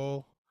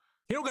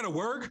 He don't got to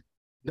work.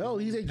 No,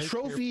 he's a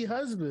trophy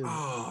husband.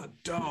 Oh,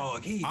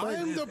 dog.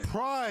 I'm the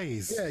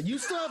prize. Yeah, you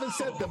still haven't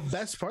said the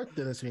best part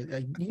to this. You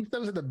still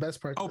haven't said the best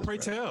part. Oh, pray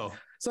tell.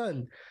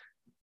 Son,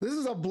 this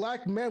is a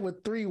black man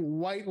with 3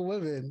 white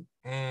women.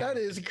 That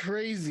is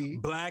crazy.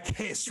 Black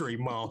History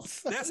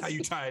Month. That's how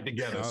you tie it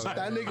together.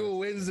 That nigga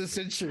wins the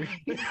century.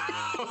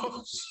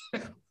 Oh,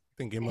 shit.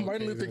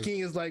 Martin Luther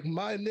King is like,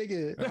 my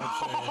nigga.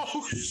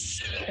 Oh,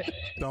 shit.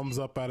 Thumbs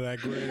up out of that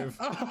grave.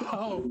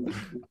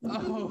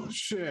 Oh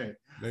shit.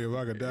 Nigga, if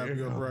I could dab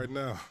you up right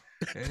now.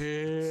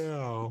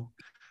 Hell.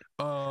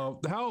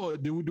 How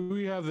do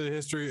we have the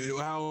history?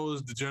 How old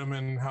is the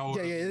gentleman? How old?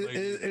 Yeah,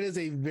 it is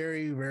a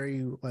very,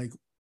 very like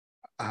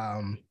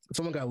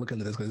someone got to look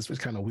into this because it's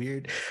kind of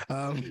weird.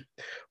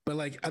 But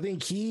like I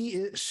think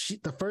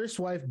the first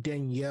wife,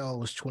 Danielle,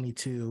 was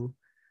 22.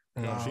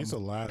 No, she's the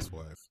last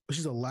wife.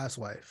 She's the last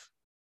wife.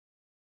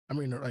 I'm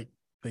reading like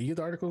the youth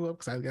article up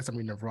because I guess I'm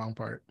reading the wrong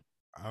part.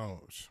 I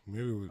don't.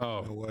 Maybe you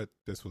know what?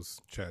 This was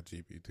Chat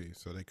GPT,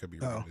 so they could be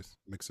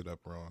mix it up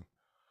wrong.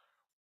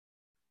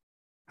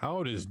 How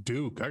old is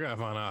Duke? I gotta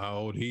find out how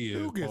old he is.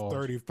 Duke is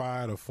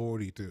 35 to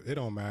 42. It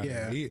don't matter.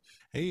 Yeah.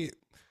 He's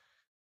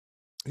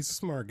a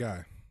smart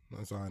guy.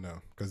 That's all I know.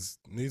 Because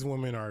these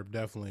women are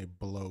definitely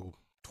below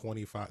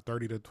 25,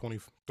 30 to 20,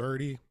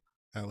 30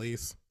 at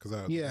least. Because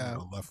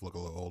the left look a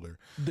little older.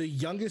 The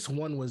youngest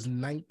one was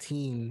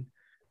 19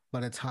 by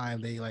the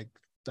time they like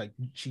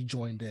she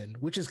joined in,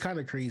 which is kind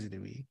of crazy to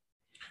me.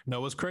 No,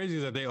 what's crazy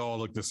is that they all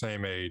look the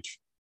same age.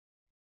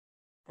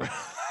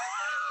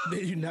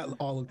 They do not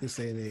all look the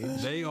same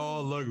age. They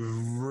all look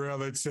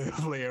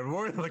relatively, and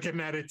we're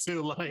looking at it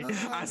too. Like,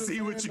 I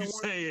see what you're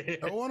saying.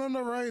 The one on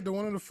the right, the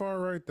one on the far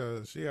right,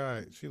 though, she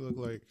looked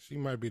like she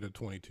might be the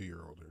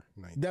 22-year-old or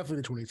 19.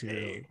 Definitely the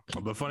 22-year-old.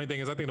 But the funny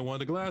thing is, I think the one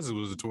with the glasses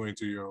was a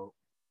 22-year-old.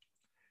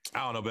 I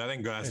don't know, but I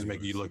think glasses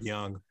make you look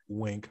young.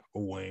 Wink,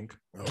 wink.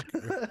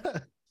 Okay.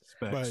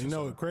 But you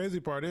know, the crazy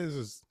part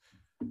is,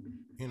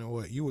 you know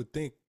what, you would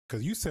think,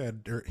 because you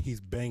said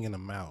he's banging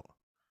them out.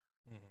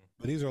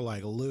 But these are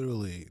like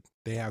literally,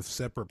 they have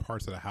separate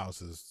parts of the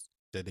houses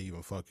that they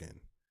even fuck in.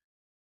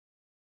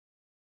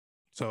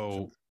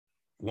 So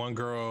one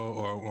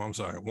girl,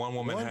 one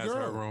woman has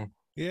her room.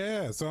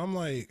 Yeah. So I'm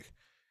like,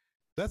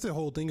 that's the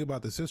whole thing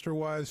about the sister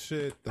wives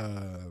shit.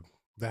 The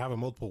having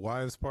multiple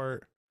wives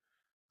part.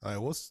 Like,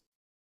 what's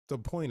the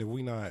point if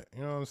we not,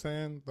 you know what I'm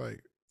saying?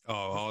 Like,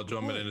 all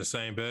jumping in the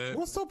same bed.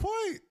 What's the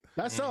point?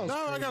 That sounds.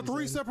 No, I got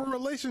 3 separate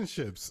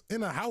relationships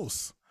in a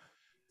house.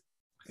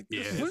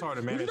 Yeah, it's hard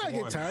to manage. You not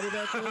get tired of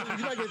that though?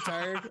 You not get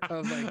tired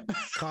of like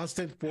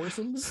constant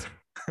foursomes?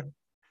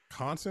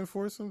 Constant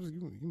foursomes?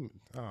 You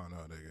I don't know,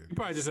 nigga. You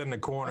probably just in the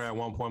corner at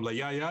one point, like,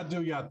 y'all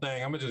do y'all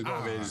thing. I'm gonna just go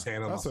ahead and just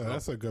handle myself.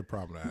 That's a good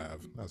problem to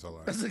have. That's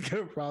all. That's a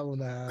good problem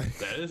to have.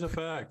 That is a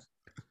fact.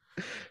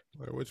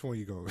 Which one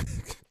you going?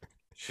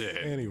 Shit.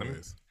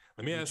 Anyways.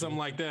 Let me add something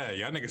like that.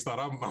 Y'all niggas thought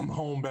I'm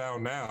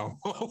homebound now.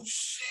 Oh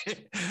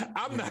shit.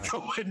 I'm not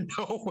going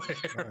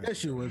nowhere.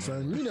 Yes, you would,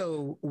 son. You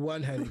know,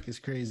 one headache is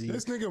crazy.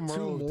 This nigga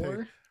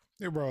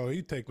Merle,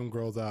 he take them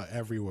girls out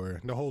everywhere.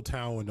 The whole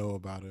town would know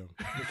about him.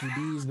 Mickey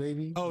D's,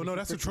 baby. Oh no,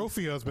 that's a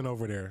trophy husband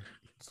over there.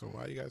 So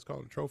why you guys call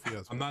him trophy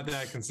husband? I'm not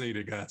that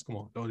conceited, guys. Come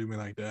on, don't do me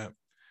like that.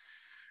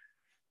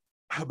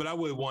 But I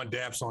would want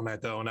daps on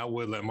that though, and I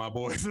would let my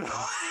boys know,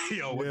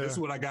 this is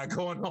what I got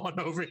going on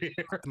over here.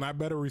 And I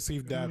better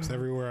receive daps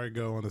everywhere I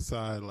go on the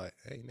side. Like,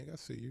 hey, nigga, I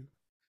see you.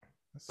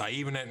 Like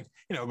even at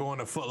going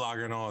to Foot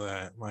Locker and all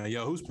that. Like,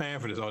 yo, who's paying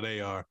for this? Oh,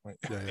 they are. Like,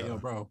 hey, yo,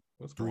 bro,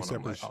 what's going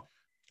on? Like,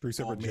 three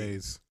separate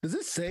J's. Does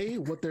it say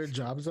what their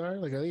jobs are?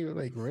 Like, are they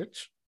like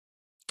rich?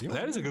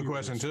 That is a good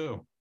question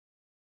too.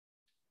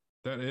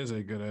 That is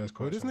a good ass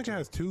question. This nigga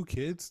has 2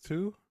 kids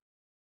too.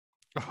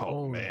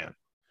 Oh man.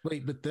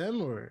 Wait, but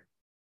them or?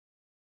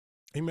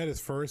 He met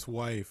his first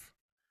wife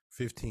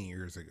 15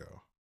 years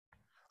ago.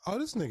 Oh,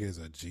 this nigga is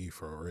a G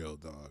for a real,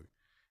 dog.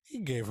 He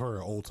gave her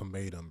an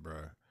ultimatum,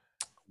 bro.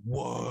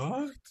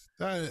 What?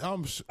 I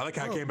like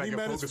how I came back and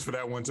focused for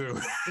that one too.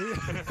 He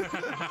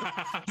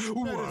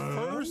met his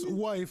first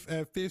wife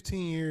at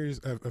 15 years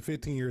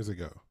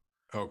ago.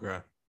 Okay.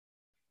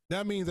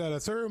 That means at a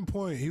certain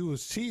point he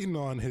was cheating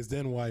on his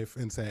then wife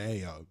and saying,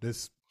 "Hey, yo,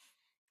 this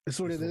is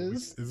what it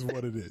is. This is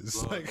what it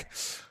is." Look, like,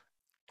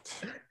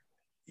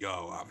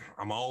 yo,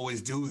 I'm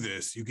always do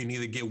this. You can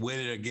either get with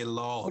it or get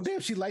lost. Oh damn,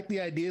 she liked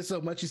the idea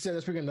so much she said,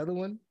 "Let's bring another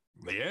one."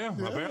 Yeah,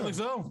 apparently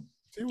so.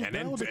 She was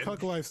down with the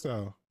cuck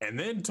lifestyle. And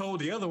then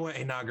told the other one,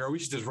 "Hey, nah, girl, we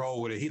should just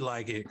roll with it. He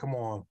like it. Come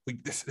on,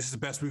 this is the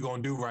best we're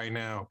gonna do right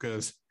now."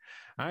 Because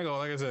I ain't gonna,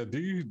 like I said,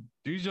 D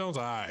Jones,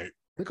 all right.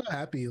 Look how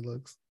happy he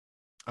looks.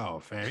 Oh,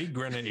 fam, he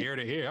grinning ear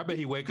to ear. I bet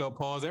he wake up,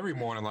 pause every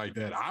morning like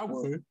that. I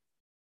would.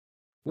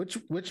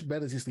 Which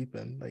bed does he sleep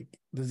in? Like,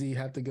 does he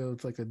have to go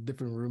to like a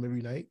different room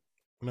every night?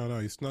 No,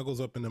 he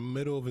snuggles up in the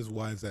middle of his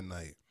wives at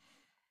night.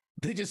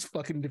 They just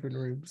fucking different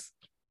rooms.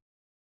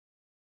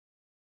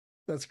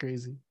 That's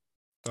crazy.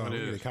 Oh, we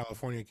need a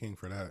California king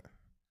for that.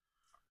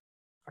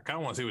 I kind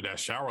of want to see what that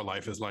shower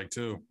life is like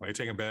too. Like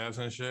taking baths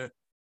and shit.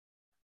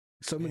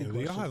 So many. Do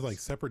y'all have like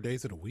separate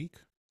days of the week?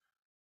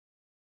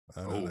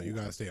 I don't know. You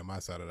gotta stay on my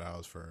side of the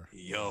house for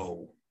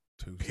 2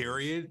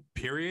 period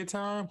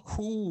time.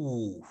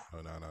 Ooh.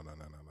 Oh, no.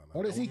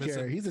 What does he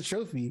care? He's a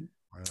trophy.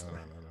 No.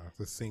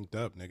 It's synced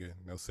up, nigga.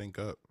 They'll sync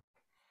up.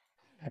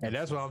 And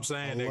that's what I'm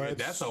saying, nigga.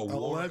 That's a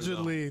war.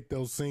 Allegedly,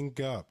 they'll sync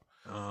up.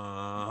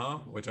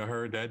 Which I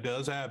heard that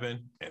does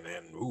happen. And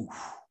then, oof.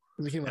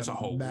 That's a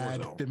whole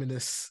mad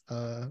feminist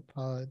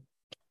pod.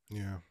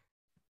 Yeah.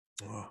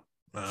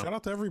 Shout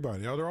out to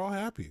everybody. They're all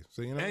happy.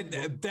 So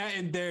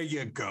and there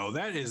you go.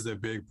 That is the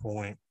big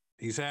point.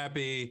 He's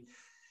happy.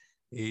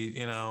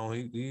 Why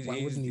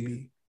wouldn't he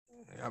be?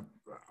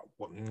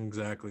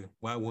 Exactly.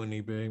 Why wouldn't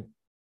he be?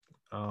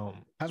 I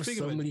have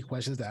so many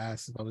questions to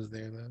ask if I was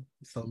there, though.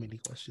 So many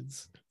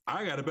questions.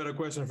 I got a better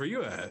question for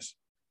you, Ash.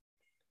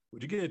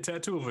 Would you get a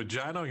tattoo of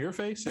vagina on your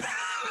face?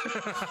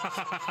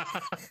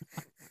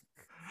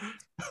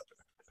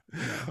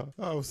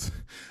 No,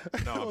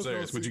 I'm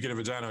serious. Would you get a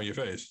vagina on your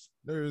face?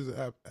 There's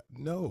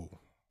no.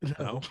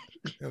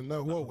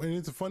 Well, and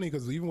it's funny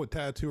because even with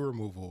tattoo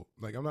removal,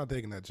 like I'm not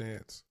taking that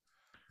chance.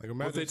 Like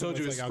imagine what they told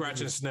you is scratch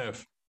and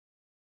sniff.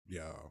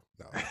 Yo,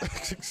 no.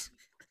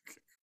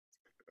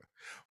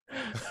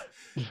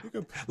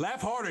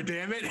 Laugh harder,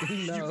 damn it!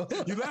 No.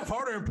 you laugh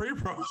harder in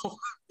pre-pro.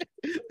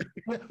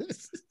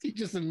 He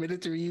just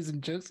admitted to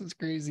reusing jokes. It's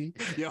crazy.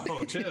 Yo,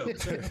 chill.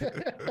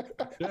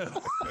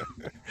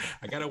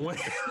 I gotta win.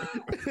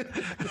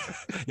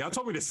 Y'all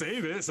told me to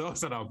save it, so I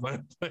said I'm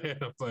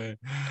playing.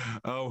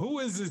 Who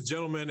is this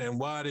gentleman, and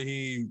why did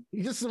he?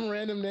 He's just some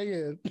random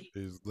nigga.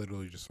 He's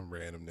literally just some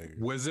random nigga.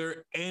 Was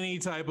there any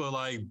type of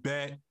like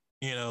bet?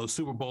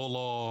 Super Bowl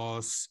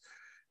loss,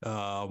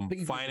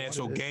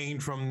 financial gain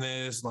from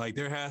this? Like,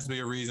 there has to be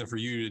a reason for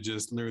you to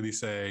just literally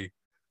say,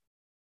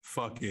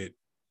 "Fuck it,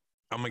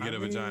 I'm gonna get a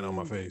vagina on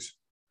my face."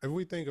 If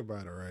we think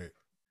about it, right?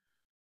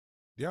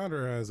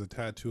 DeAndre has a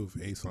tattoo of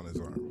Ace on his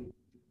arm.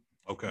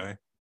 Okay,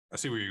 I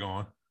see where you're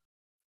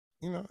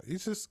going.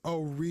 He's just a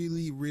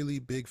really, really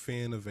big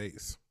fan of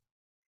Ace,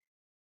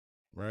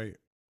 right?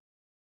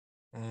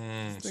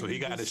 So he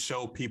got to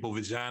show people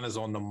vaginas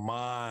on the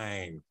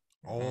mind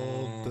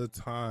all the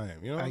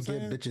time. You know what I I'm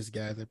saying? get bitches,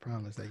 guys. I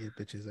promise. I get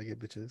bitches.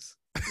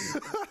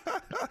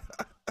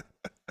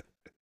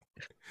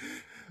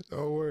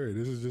 Don't worry.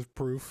 This is just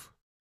proof.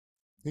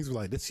 He's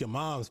like, "This your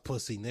mom's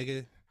pussy,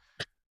 nigga."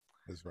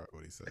 That's right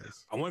what he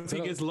says. I wonder if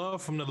he gets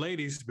love from the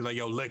ladies. Be like,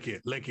 "Yo, lick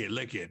it, lick it,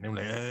 lick it." And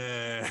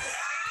I'm like,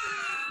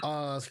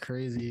 Oh, that's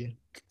crazy.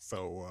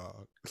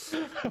 So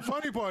the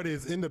funny part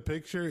is, in the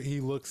picture, he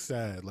looks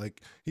sad.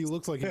 Like, he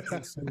looks like he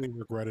instantly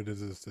regretted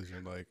his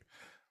decision. Like,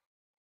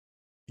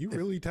 "You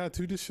really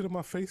tattooed this shit on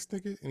my face,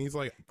 nigga?" And he's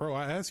like, "Bro,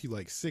 I asked you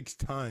like 6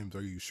 times,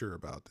 are you sure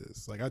about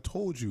this? Like, I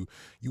told you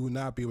would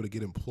not be able to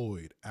get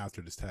employed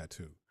after this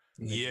tattoo.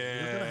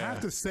 Yeah. You're gonna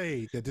have to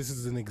say that this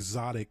is an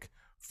exotic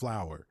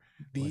flower."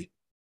 The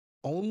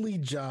only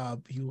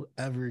job you will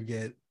ever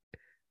get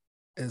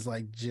is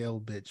like jail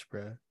bitch,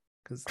 bro.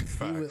 Because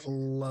he would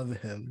love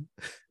him.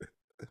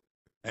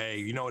 Hey,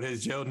 you know what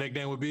his jail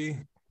nickname would be?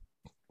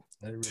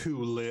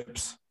 Two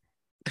Lips.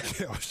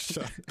 Oh,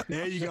 shut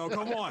There you go.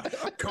 Come on.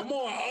 Come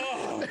on.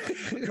 Oh,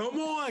 come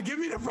on. Give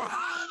me the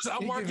props.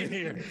 I'm working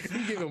here.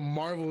 You giving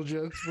Marvel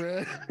jokes,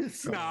 bro.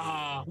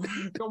 Nah.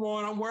 Come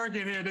on. I'm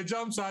working here. The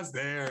jump shot's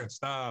there.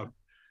 Stop.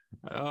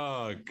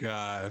 Oh,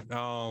 God.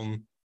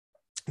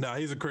 No,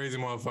 he's a crazy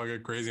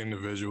motherfucker, crazy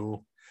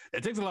individual.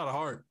 It takes a lot of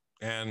heart.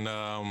 And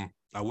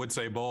I would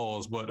say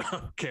balls, but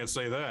can't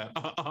say that.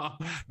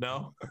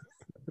 No.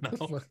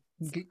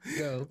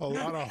 Go. A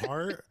lot of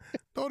heart?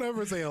 Don't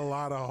ever say a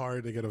lot of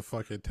heart to get a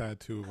fucking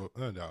tattoo.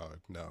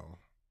 No.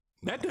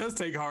 That does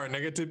take heart,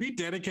 nigga. To be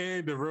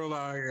dedicated to real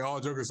life, all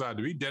joking aside,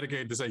 to be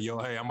dedicated to say, "Yo,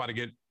 hey, I'm about to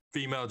get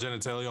female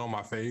genitalia on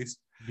my face."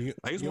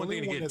 It's one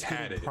thing to get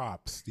tatted.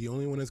 Props. The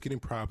only one that's getting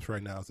props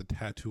right now is a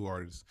tattoo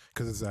artist,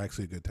 because it's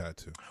actually a good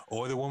tattoo.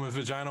 Or the woman's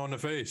vagina on the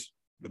face.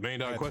 The $1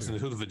 million question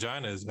is, whose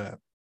vagina is that?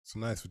 It's a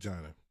nice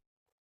vagina.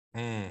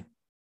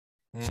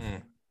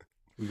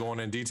 We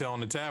going in detail on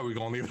the tab. We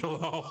gonna leave it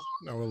alone.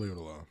 No, we'll leave it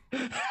alone.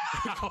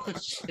 Oh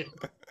shit!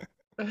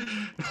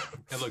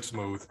 It looks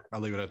smooth. I'll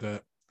leave it at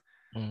that.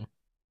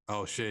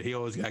 Oh shit! He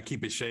always got to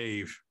keep it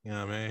shaved. You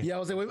know what I mean? Yeah, I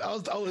was like, I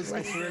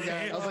swear to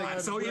God, I was like, I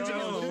stole your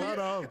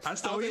Joe. I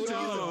stole your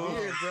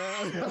Joe.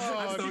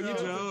 I stole your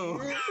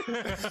Joe.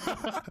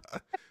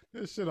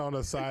 This shit on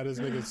the side of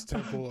this nigga's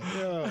temple.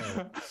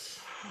 Yeah.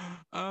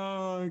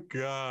 Oh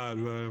God,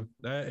 man,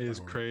 that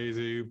is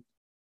crazy.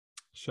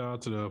 Shout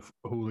out to the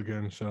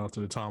hooligan. Shout out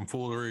to the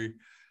tomfoolery.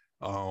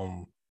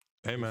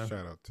 Hey man,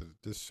 shout out to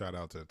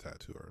the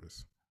tattoo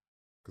artist.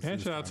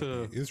 And shout out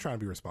to he was trying to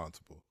be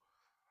responsible.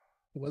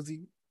 Was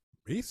he?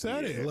 He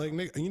said it. Like,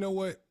 you know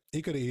what?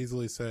 He could have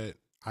easily said,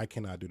 "I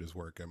cannot do this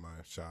work in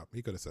my shop."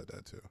 He could have said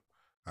that too.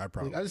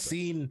 I've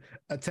seen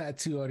a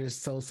tattoo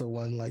artist tell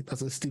someone, like,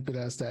 "That's a stupid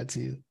ass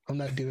tattoo. I'm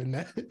not doing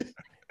that."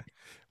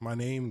 My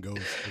name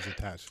is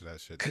attached to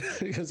that shit.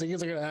 Because they're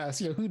gonna ask,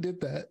 "Yo, who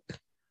did that?"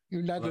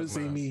 You're not gonna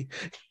say me.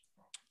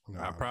 No.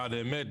 I'm proud to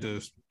admit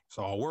this.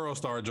 So a World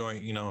Star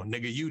joint,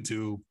 nigga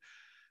YouTube.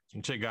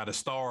 Some chick got a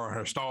star on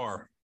her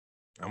star.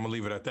 I'm gonna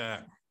leave it at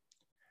that.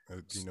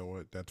 You know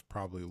what? That's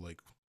probably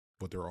like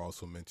what they're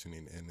also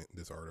mentioning in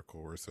this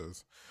article, where it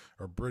says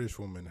a British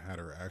woman had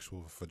her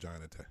actual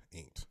vagina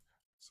inked.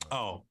 So.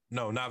 Oh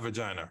no, not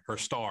vagina. Her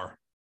star.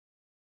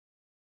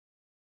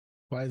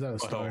 Why is that a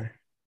star?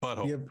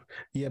 Butthole.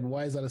 Yeah, but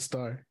why is that a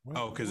star?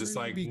 Because it's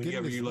like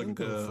whenever you look at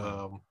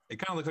the, it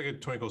kind of looks like a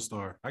twinkle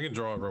star. I can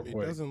draw it real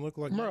quick. It doesn't look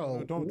like.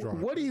 Bro, don't draw.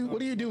 What are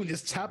you doing?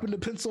 Just tapping the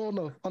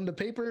pencil on the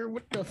paper?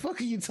 What the fuck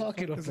are you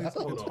talking about? What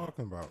are you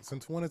talking about?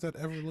 Since when does that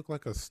ever look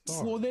like a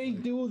star? Well, they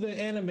do the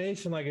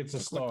animation like it's a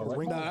star.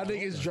 Like I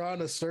think it's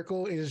drawing a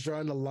circle and it's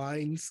drawing the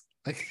lines.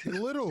 Like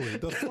literally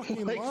the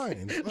fucking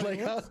lines. Like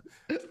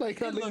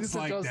how looks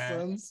like that.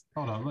 Sons.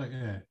 Hold on, look,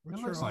 yeah. It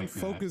looks like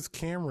focus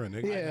camera,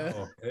 nigga.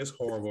 Yeah, it's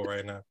horrible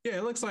right now. Yeah,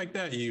 it looks like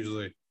that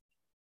usually.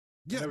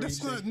 Yeah,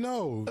 that's not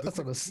That's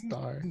not a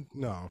star.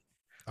 No.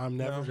 I'm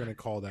never gonna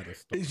call that a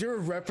star. Is your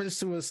reference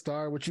to a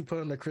star what you put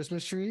on the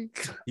Christmas tree?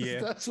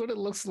 Yeah, that's what it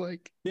looks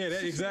like. Yeah,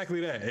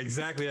 exactly that.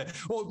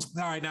 Well, all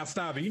right, now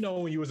stop it. You know,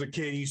 when you was a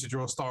kid, you used to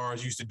draw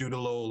stars. You used to do the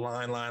little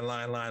line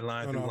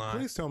through line.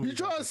 Please tell me you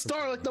draw a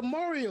star like the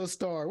Mario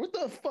star. What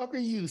the fuck are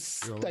you?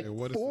 Like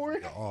what four?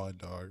 Is oh,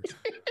 dog.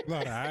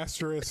 Not an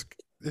asterisk.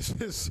 It's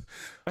just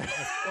a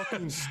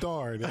fucking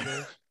star,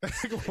 nigga.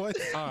 What?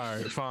 All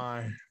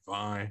right,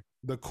 fine.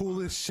 The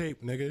coolest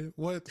shape, nigga.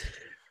 What?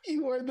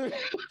 You are the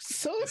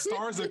so. The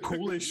star's the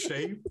coolest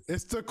shape.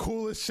 It's the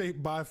coolest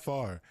shape by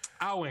far.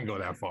 I wouldn't go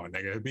that far,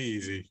 nigga. It'd be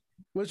easy.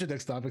 What's your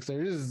next topic,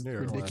 sir? This is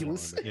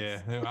ridiculous.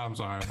 Yeah, I'm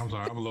sorry. I'm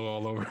a little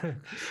all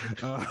over.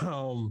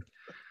 All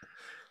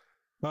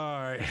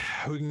right,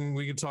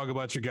 we can talk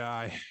about your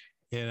guy.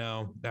 You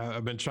know,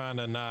 I've been trying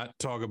to not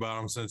talk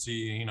about him since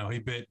he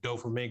bit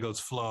Doflamingo's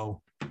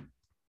flow.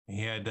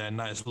 He had that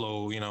nice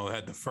flow,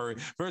 had the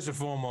first and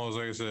foremost,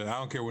 like I said, I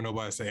don't care what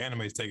nobody say,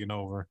 anime's taking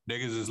over.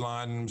 Niggas is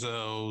lying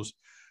themselves.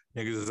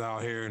 Niggas is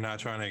out here not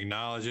trying to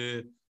acknowledge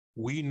it.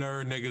 We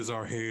nerd niggas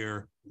are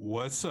here.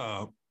 What's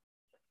up?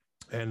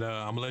 And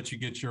I'm gonna let you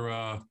get your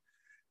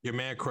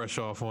man crush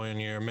off on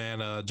your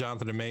man,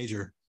 Jonathan the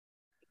Major.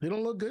 He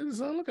don't look good,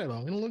 son. Look at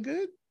him. He don't look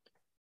good.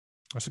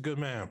 That's a good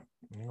man.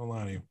 I ain't gonna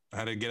lie to you. I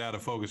had to get out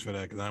of focus for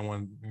that because I didn't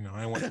want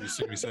you to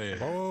see me say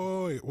it.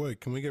 Oh,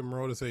 wait. Can we get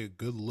Monroe to say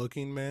good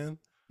looking man?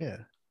 Yeah.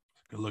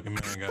 Good looking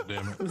man,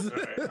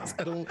 goddammit.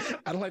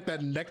 I don't like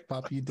that neck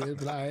pop you did,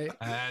 but I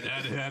had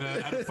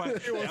to fight.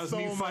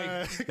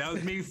 That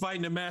was me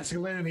fighting the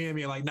masculinity in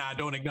me. Like, nah,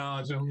 don't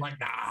acknowledge him. I'm like,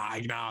 nah, I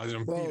acknowledge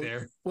him. Well, be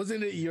there.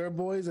 Wasn't it your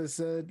boys that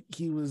said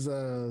he was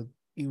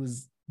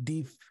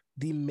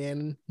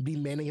demanning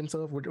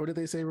himself? What did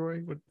they say,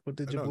 Roy? What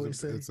did your boys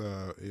say? It's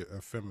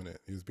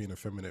effeminate. He was being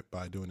effeminate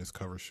by doing his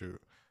cover shoot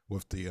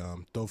with the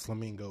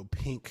Doflamingo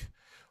pink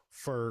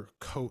fur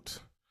coat.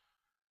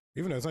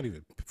 Even though it's not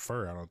even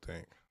fur, I don't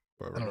think.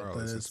 But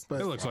regardless,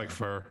 it looks like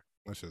fur.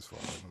 That's just fun.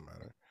 It doesn't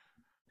matter.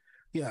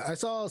 Yeah, I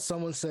saw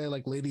someone say,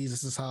 like, ladies,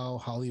 this is how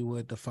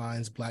Hollywood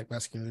defines black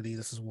masculinity.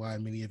 This is why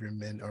many of your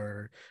men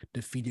are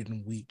defeated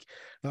and weak.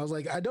 And I was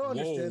like, I don't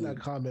understand that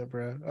comment,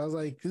 bro. I was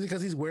like, is it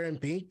because he's wearing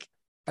pink?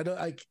 I don't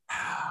like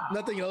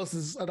nothing else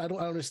is. I don't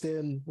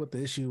understand what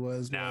the issue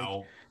was.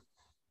 Now,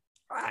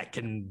 I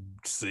can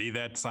see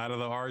that side of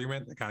the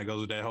argument. It kind of goes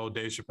with that whole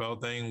Dave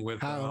Chappelle thing with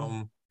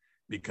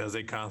because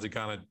they constantly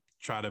kind of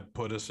try to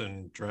put us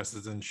in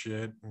dresses and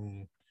shit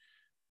and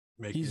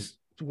make he's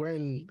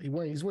wearing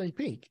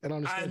pink. I don't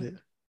understand it.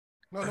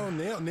 No,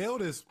 nail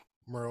this,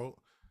 Merle.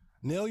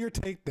 Nail your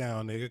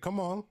takedown, nigga. Come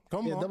on.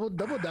 Double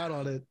down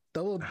on it.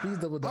 Please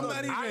double down.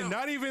 I'm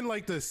not even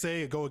like to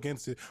say go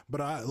against it,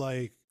 but I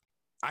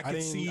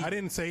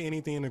didn't say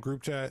anything in the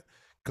group chat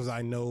because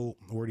I know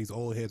where these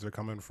old heads are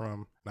coming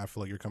from, and I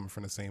feel like you're coming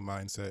from the same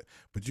mindset.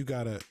 But you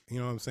gotta, you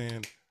know what I'm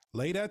saying?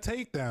 Lay that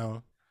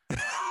takedown.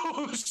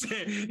 Oh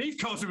shit! He's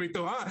coaching me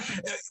through.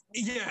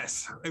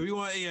 Yes, if you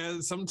want,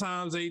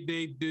 sometimes they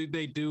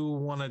do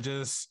want to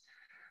just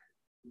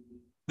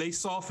they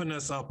soften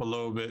us up a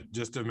little bit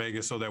just to make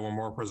it so that we're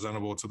more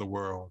presentable to the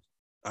world.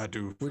 I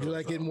do. Would you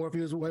like it more if he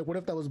was white? What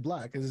if that was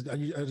black? Is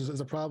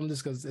a problem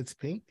just because it's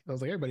pink? I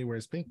was like, everybody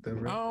wears pink though,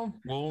 right?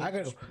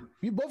 Well,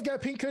 you both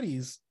got pink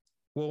hoodies.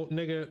 Well,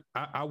 nigga,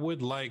 I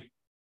would like.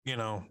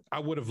 I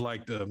would have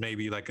liked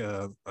maybe like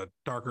a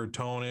darker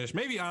tone-ish.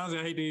 Maybe honestly,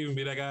 I hate to even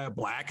be that guy,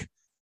 black,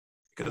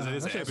 because it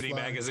is an Ebony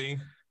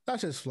magazine.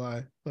 That's just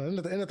fly.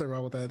 Nothing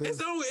wrong with that.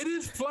 It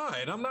is fly,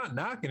 and I'm not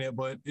knocking it,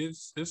 but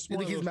it's. I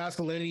think his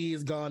masculinity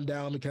has gone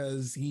down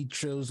because he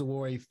chose to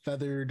wear a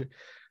feathered,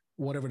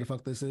 whatever the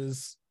fuck this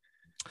is.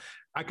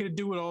 I could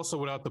do it also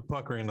without the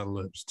puckering the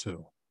lips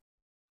too.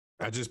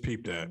 I just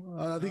peeped that.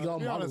 I think all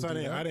models. I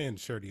didn't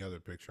share the other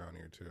picture on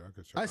here too.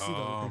 I see the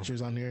other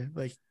pictures on here.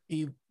 Like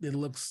it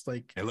looks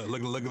like. Hey,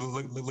 look at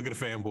the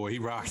fanboy. He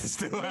rocks it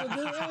still.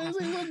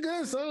 He look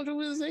good. Son,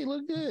 he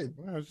look good.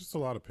 Yeah, it's just a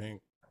lot of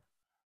pink.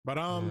 But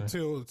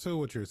to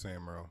what you're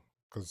saying, bro,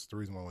 because the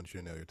reason why I want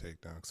you to nail your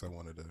takedown, because I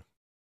wanted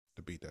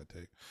to beat that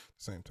take at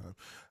the same time.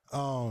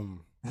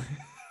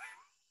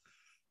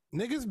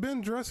 Niggas been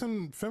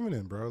dressing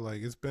feminine, bro.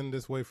 Like it's been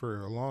this way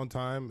for a long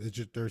time.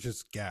 There's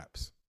just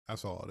gaps.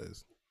 That's all it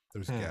is.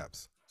 There's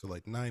gaps. So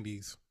like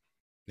 90s,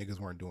 niggas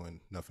weren't doing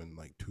nothing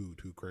like too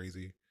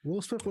crazy.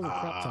 Will Smith with a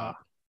crop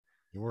top.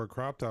 He wore a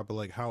crop top, but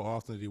like how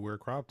often did he wear a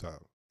crop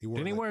top?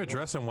 Didn't he wear a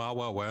dress in Wild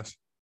Wild West?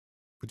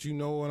 But you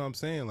know what I'm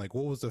saying? Like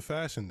what was the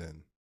fashion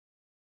then?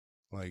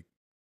 Like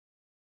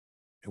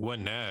it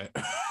wasn't that.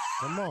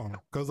 Come on.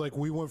 Because like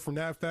we went from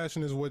that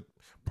fashion is what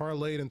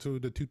parlayed into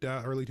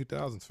the early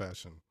 2000s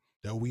fashion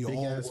that we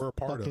all were a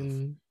part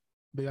of.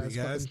 Big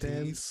ass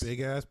pants,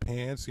 big ass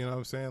pants. You know what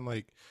I'm saying?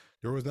 Like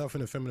there was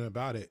nothing effeminate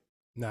about it.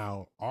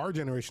 Now our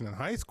generation in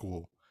high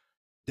school,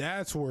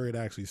 that's where it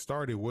actually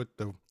started with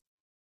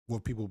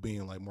people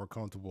being like more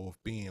comfortable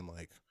with being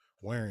like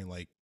wearing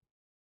like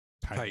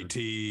tight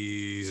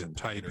tees and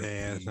tight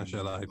pants and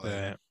shit like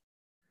that.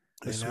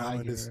 And now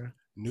in this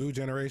new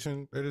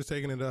generation, they're just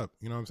taking it up.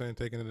 You know what I'm saying?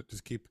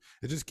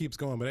 It just keeps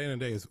going. But at the end of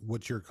the day, it's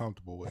what you're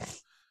comfortable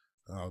with.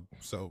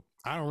 So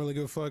I don't really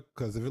give a fuck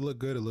because if it look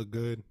good, it look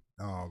good.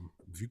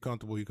 If you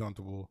comfortable, you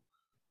comfortable.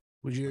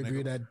 Would you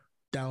agree that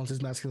downs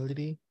his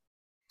masculinity?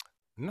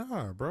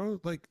 Nah, bro.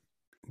 Like,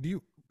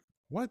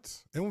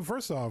 what? And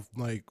first off,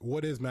 like,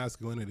 what is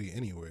masculinity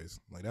anyways?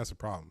 Like, that's a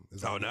problem.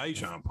 Now you're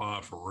trying to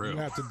pod for real. You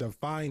have to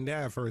define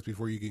that first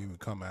before you can even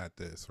come at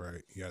this,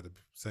 right? You have to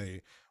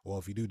say, well,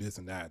 if you do this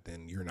and that,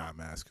 then you're not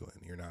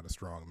masculine. You're not a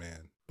strong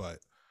man. But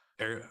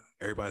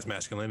everybody's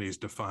masculinity is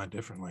defined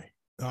differently.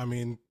 I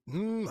mean,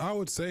 I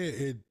would say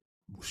it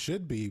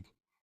should be,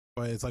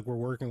 but it's like we're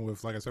working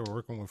with, like I said, we're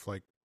working with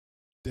like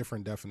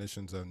different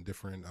definitions and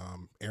different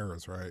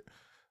eras, right?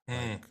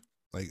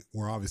 Like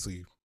we're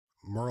obviously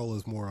Merle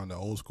is more on the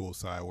old school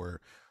side where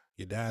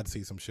your dad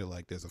sees some shit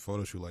like this, a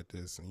photo shoot like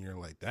this, and you're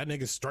like, that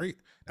nigga's straight.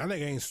 That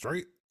nigga ain't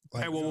straight.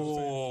 Like, hey,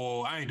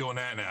 whoa, I ain't doing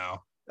that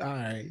now. All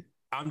right.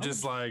 I'm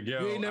just like, yo.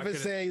 You ain't never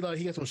say like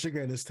he got some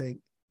sugar in his tank.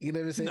 You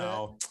never say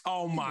no. that?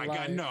 Oh my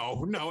God,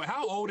 no.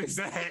 How old is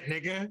that,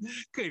 nigga?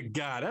 Good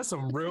God, that's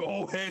some real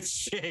old head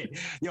shit.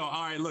 Yo, all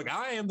right, look,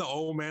 I am the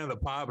old man of the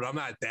pod, but I'm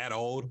not that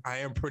old. I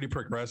am pretty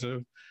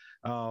progressive.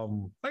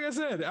 Like I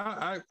said,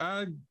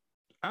 I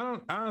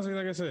don't honestly,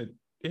 like I said,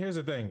 here's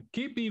the thing.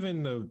 Keep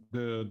even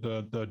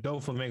the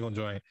dope flamingo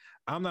joint.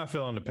 I'm not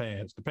feeling the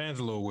pants. The pants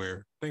are a little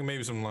weird. I think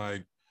maybe some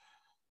like.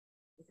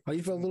 Oh,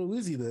 you feel a little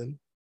woozy then?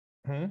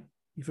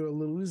 You feel a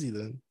little woozy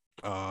then?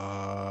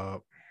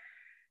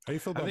 How you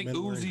feel about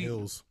men wearing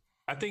heels?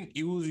 I think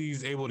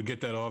Uzi's able to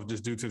get that off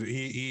just due to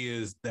he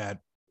is that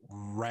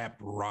rap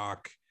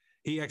rock.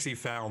 He actually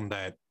found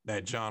that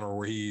genre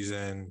where he's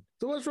in.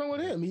 So what's wrong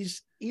with him?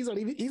 He's not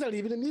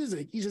even in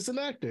music. He's just an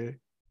actor.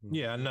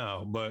 Yeah, I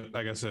know, but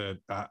like I said,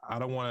 I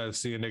don't want to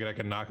see a nigga that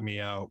can knock me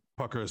out,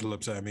 pucker his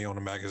lips at me on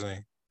a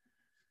magazine.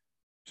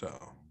 So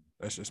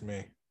that's just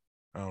me.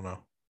 I don't know.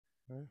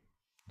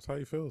 That's how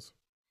he feels.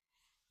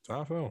 That's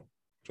how I feel.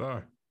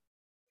 Sorry.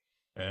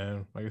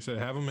 And like I said,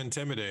 have him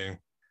intimidating.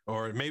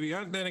 Or maybe,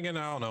 then again,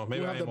 I don't know.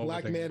 Maybe have the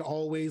black man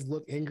always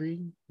look angry.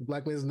 The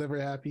black man is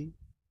never happy.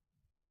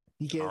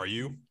 He can't. Are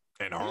you?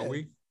 And are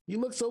we? You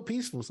look so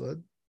peaceful,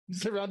 son. You're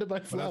surrounded by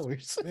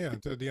flowers. Yeah,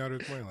 to the other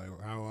point, like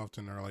how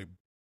often are like,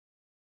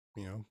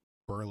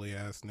 burly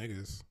ass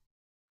niggas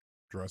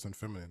dressing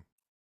feminine?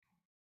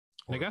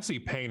 Nigga, I see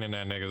pain in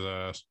that nigga's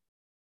ass.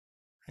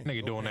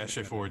 Nigga doing that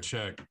shit for a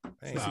check.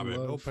 Stop it.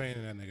 No pain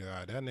in that nigga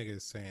eye. That nigga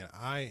is saying,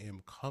 I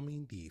am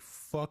coming the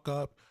fuck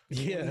up.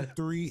 Yeah.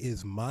 23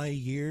 is my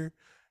year.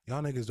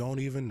 Y'all niggas don't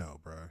even know,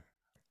 bro.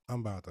 I'm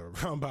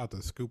about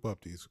to scoop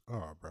up these.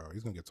 Oh, bro.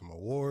 He's gonna get some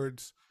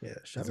awards. Yeah.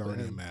 He's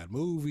already in mad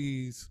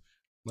movies.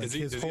 Like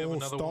his whole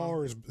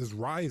star is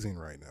rising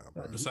right now,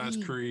 bro.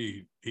 Besides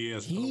Creed, he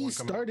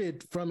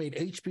started from an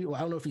HBO. Well,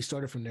 I don't know if he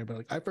started from there, but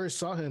like I first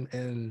saw him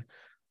in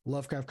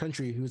Lovecraft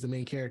Country. He was the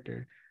main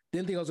character.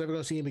 Didn't think I was ever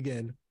gonna see him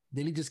again.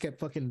 Then he just kept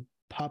fucking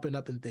popping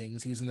up in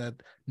things. He's in that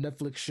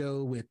Netflix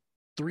show with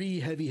 3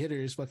 heavy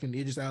hitters, fucking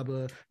Idris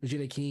Elba,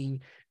 Regina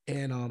King,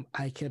 and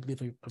I can't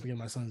believe I forget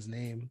my son's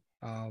name.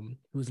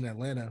 Who's in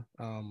Atlanta.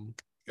 Yo,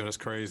 that's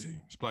crazy.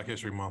 It's Black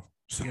History Month.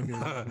 But you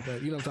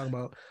know what I'm talking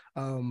about.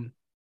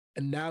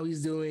 And now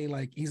he's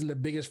doing he's in the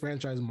biggest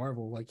franchise in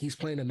Marvel. Like he's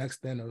playing the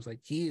next Thanos. Like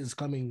he is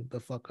coming the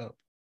fuck up.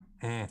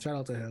 Shout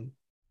out to him.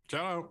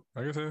 Shout out.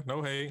 Like I said,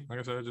 no hate. Like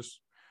I said, just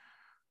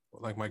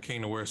like my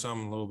king to wear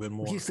something a little bit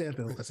more. He's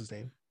Stanfield, that's his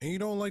name. And you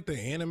don't like the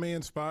anime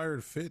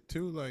inspired fit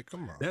too? Like,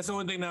 come on. That's the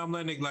only thing that I'm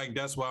letting it,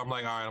 that's why I'm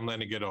like, all right, I'm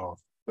letting it get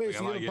off. Wait,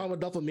 so you have a problem with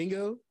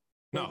Doflamingo?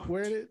 No.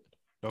 Wearing it?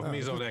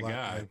 Doflamingo's that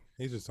guy. Man.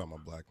 He's just talking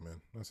about black men.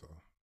 That's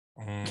all.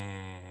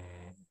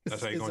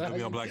 That's how you're going to do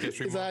me on Black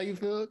History Month? Is that how you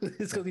feel?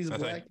 It's because he's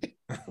black.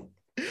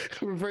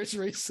 Reverse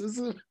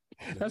racism.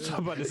 That's what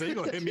I'm about to say. You're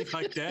going to hit me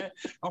like that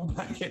on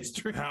Black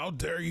History? How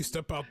dare you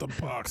step out the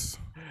box?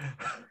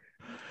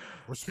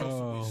 We're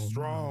supposed to be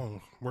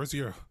strong. Where's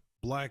your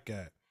black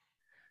at?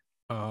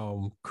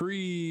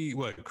 Creed,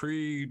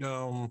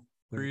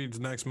 Creed's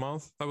next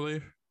month, I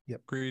believe.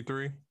 Yep. Creed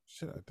 3.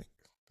 Shit, I think.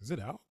 Is it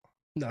out?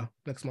 No,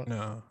 next month.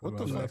 No. What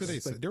the fuck did they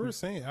say? They were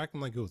saying, acting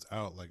like it was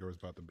out, like it was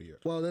about to be out.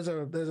 Well, there's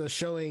a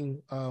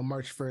showing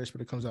March 1st,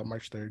 but it comes out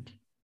March 3rd.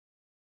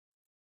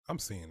 I'm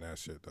seeing that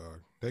shit, dog.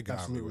 They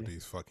got me with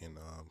these fucking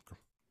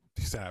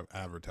these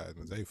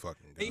advertisements. They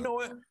fucking got you know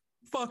what?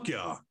 Fuck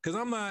y'all. Cause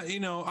I'm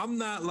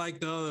not like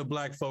the other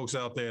black folks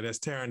out there that's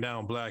tearing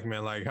down black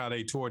men, like how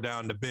they tore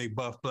down the big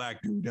buff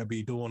black dude that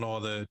be doing all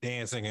the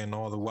dancing and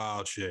all the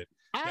wild shit.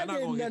 I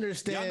didn't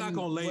understand. Y'all not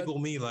gonna label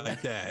me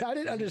like that. I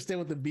didn't understand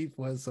what the beef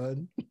was,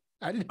 son.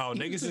 I didn't. Oh,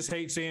 niggas just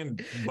hate saying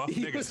buff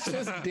he niggas. Was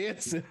just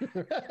dancing.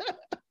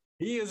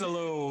 He is a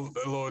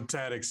little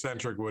tad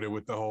eccentric with it,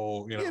 with the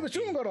whole, Yeah, but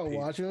you don't go to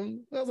watch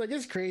him. I was like,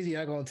 it's crazy.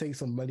 I'm gonna take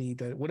some money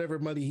that whatever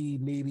money he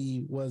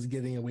maybe was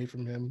getting away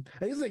from him.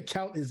 And his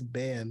account is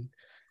banned.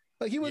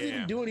 Like he wasn't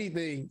even doing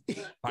anything.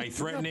 Like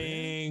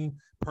threatening,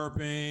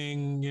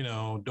 perping,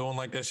 doing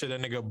like that shit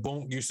that nigga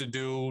Boonk used to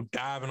do,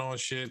 diving on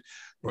shit.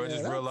 Bro,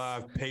 just real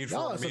life, paid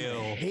for a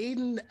meal.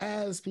 Hating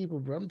ass people,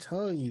 bro. I'm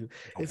telling you.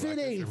 If it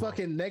ain't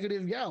fucking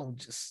negative, y'all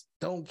just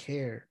don't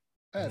care.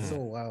 That's so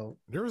wild.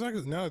 There was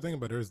actually, now I think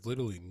about it, there's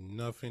literally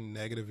nothing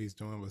negative he's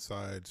doing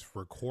besides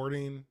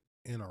recording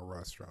in a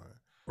restaurant.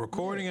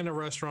 Recording in a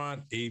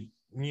restaurant, he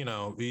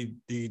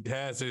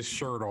has his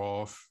shirt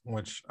off,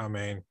 which, I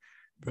mean,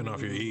 depending on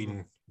if you're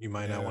eating, you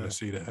might not want to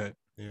see that.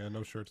 Yeah,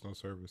 no shirts, no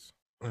service.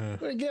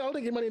 But again, I don't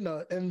think money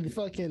and the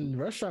fucking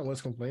restaurant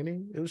was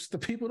complaining. It was the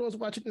people that was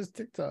watching his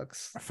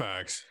TikToks.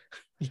 Facts.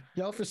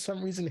 Y'all for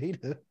some reason hate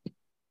it.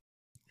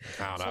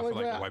 I feel like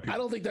the white people. I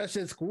don't think that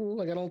shit's cool.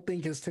 Like I don't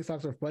think his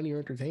TikToks are funny or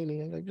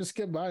entertaining. Like just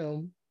skip by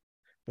them.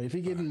 But if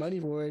you're getting money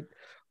for it,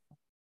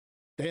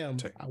 damn,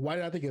 why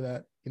did I think of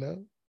that? You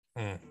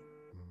know?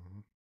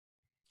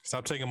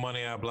 Stop taking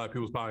money out of black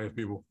people's pockets,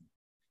 people.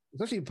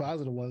 Especially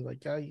positive ones.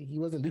 Like he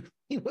wasn't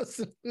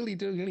really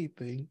doing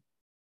anything.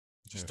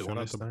 Just doing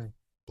his thing.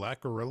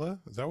 Black Gorilla?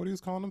 Is that what he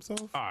was calling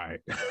himself? All right.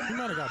 He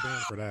might have got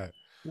banned for that.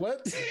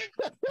 What?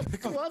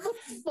 What the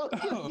fuck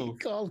did he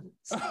call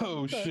himself?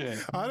 Oh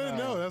shit! I didn't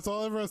know. That's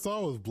all I ever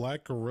saw was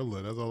Black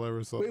Gorilla. That's all I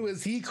ever saw. Wait,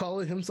 was he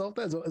calling himself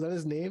that? Is that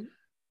his name?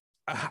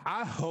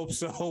 I hope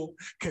so,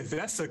 because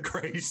that's a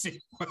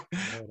crazy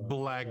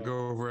Black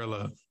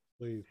Gorilla.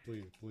 Please.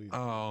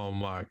 Oh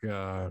my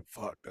god!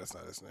 Fuck, that's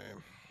not his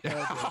name.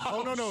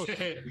 Oh no,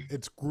 shit.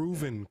 It's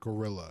Groovin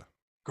Gorilla.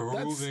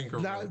 Groovin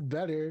Gorilla. Not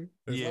better.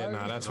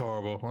 Yeah, that's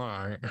horrible. All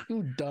right,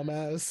 you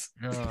dumbass.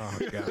 Oh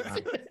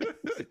god.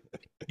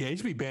 Yeah, he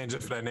should be banned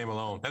just for that name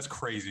alone. That's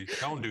crazy.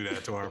 Don't do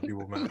that to our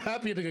people, man. I'm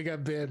happy to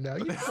get banned now.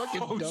 You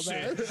fucking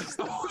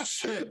dumbass.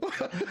 Shit.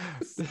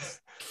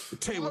 The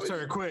table's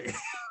turn quick.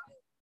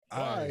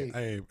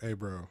 Hey,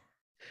 bro.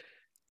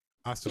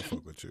 I still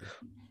fuck with you.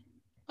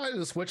 I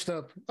just switched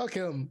up. Fuck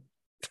him.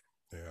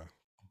 Yeah.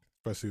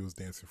 Especially he was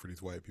dancing for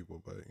these white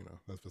people, but you know,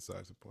 that's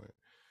besides the point.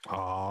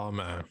 Oh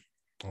man.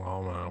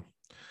 All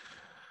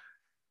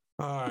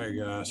right,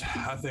 guys.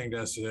 I think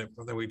that's it.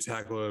 I think we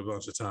tackled a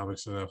bunch of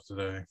topics enough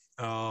today.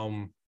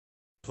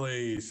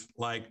 Please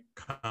like,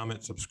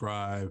 comment,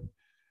 subscribe.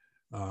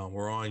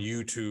 We're on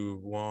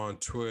YouTube, we're on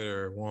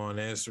Twitter, we're on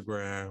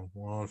Instagram,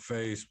 we're on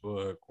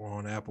Facebook, we're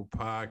on Apple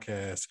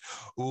Podcasts.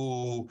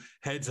 Ooh,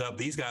 heads up,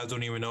 these guys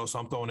don't even know, so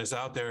I'm throwing this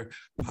out there.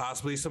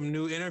 Possibly some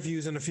new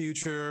interviews in the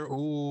future.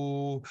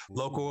 Ooh,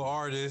 local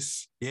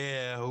artists.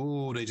 Yeah,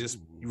 ooh, they just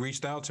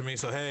reached out to me,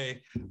 so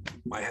hey,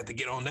 might have to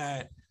get on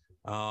that.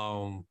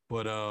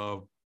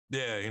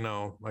 Yeah, you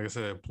know, like I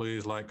said,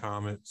 please like,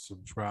 comment,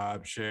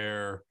 subscribe,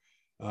 share.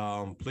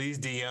 Please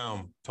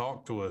DM,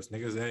 talk to us,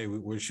 niggas. Hey,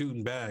 we're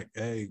shooting back.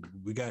 Hey,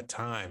 we got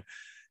time.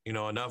 You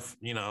know, enough.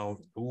 You know,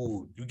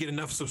 ooh, you get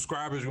enough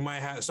subscribers, we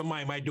might have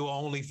somebody might do an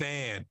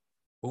OnlyFans.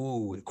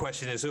 Ooh, the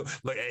question is who?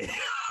 Look, hey,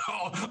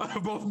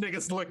 both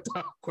niggas looked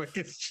up quick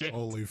as shit.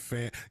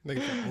 OnlyFans,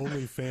 nigga,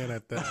 OnlyFans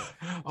at that.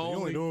 You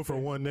only doing for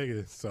one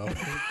nigga, so.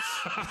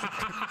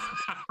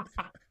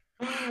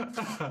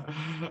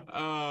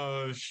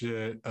 Oh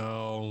shit.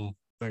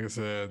 Like I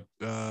said,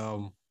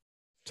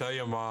 tell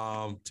your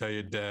mom, tell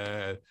your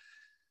dad,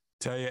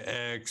 tell your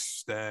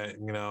ex that,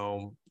 you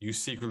know, you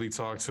secretly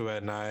talked to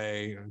at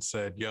night and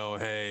said, yo,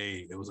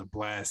 hey, it was a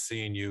blast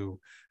seeing you.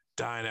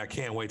 Diana, I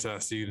can't wait till I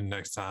see you the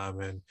next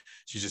time. And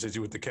she just hit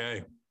you with the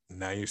K.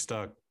 Now you're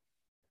stuck.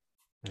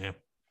 Yeah,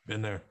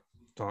 been there.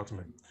 Talk to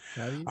me.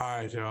 All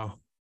right, y'all.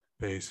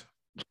 Peace.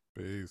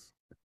 Peace.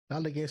 Now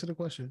they answer the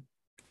question.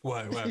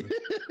 What?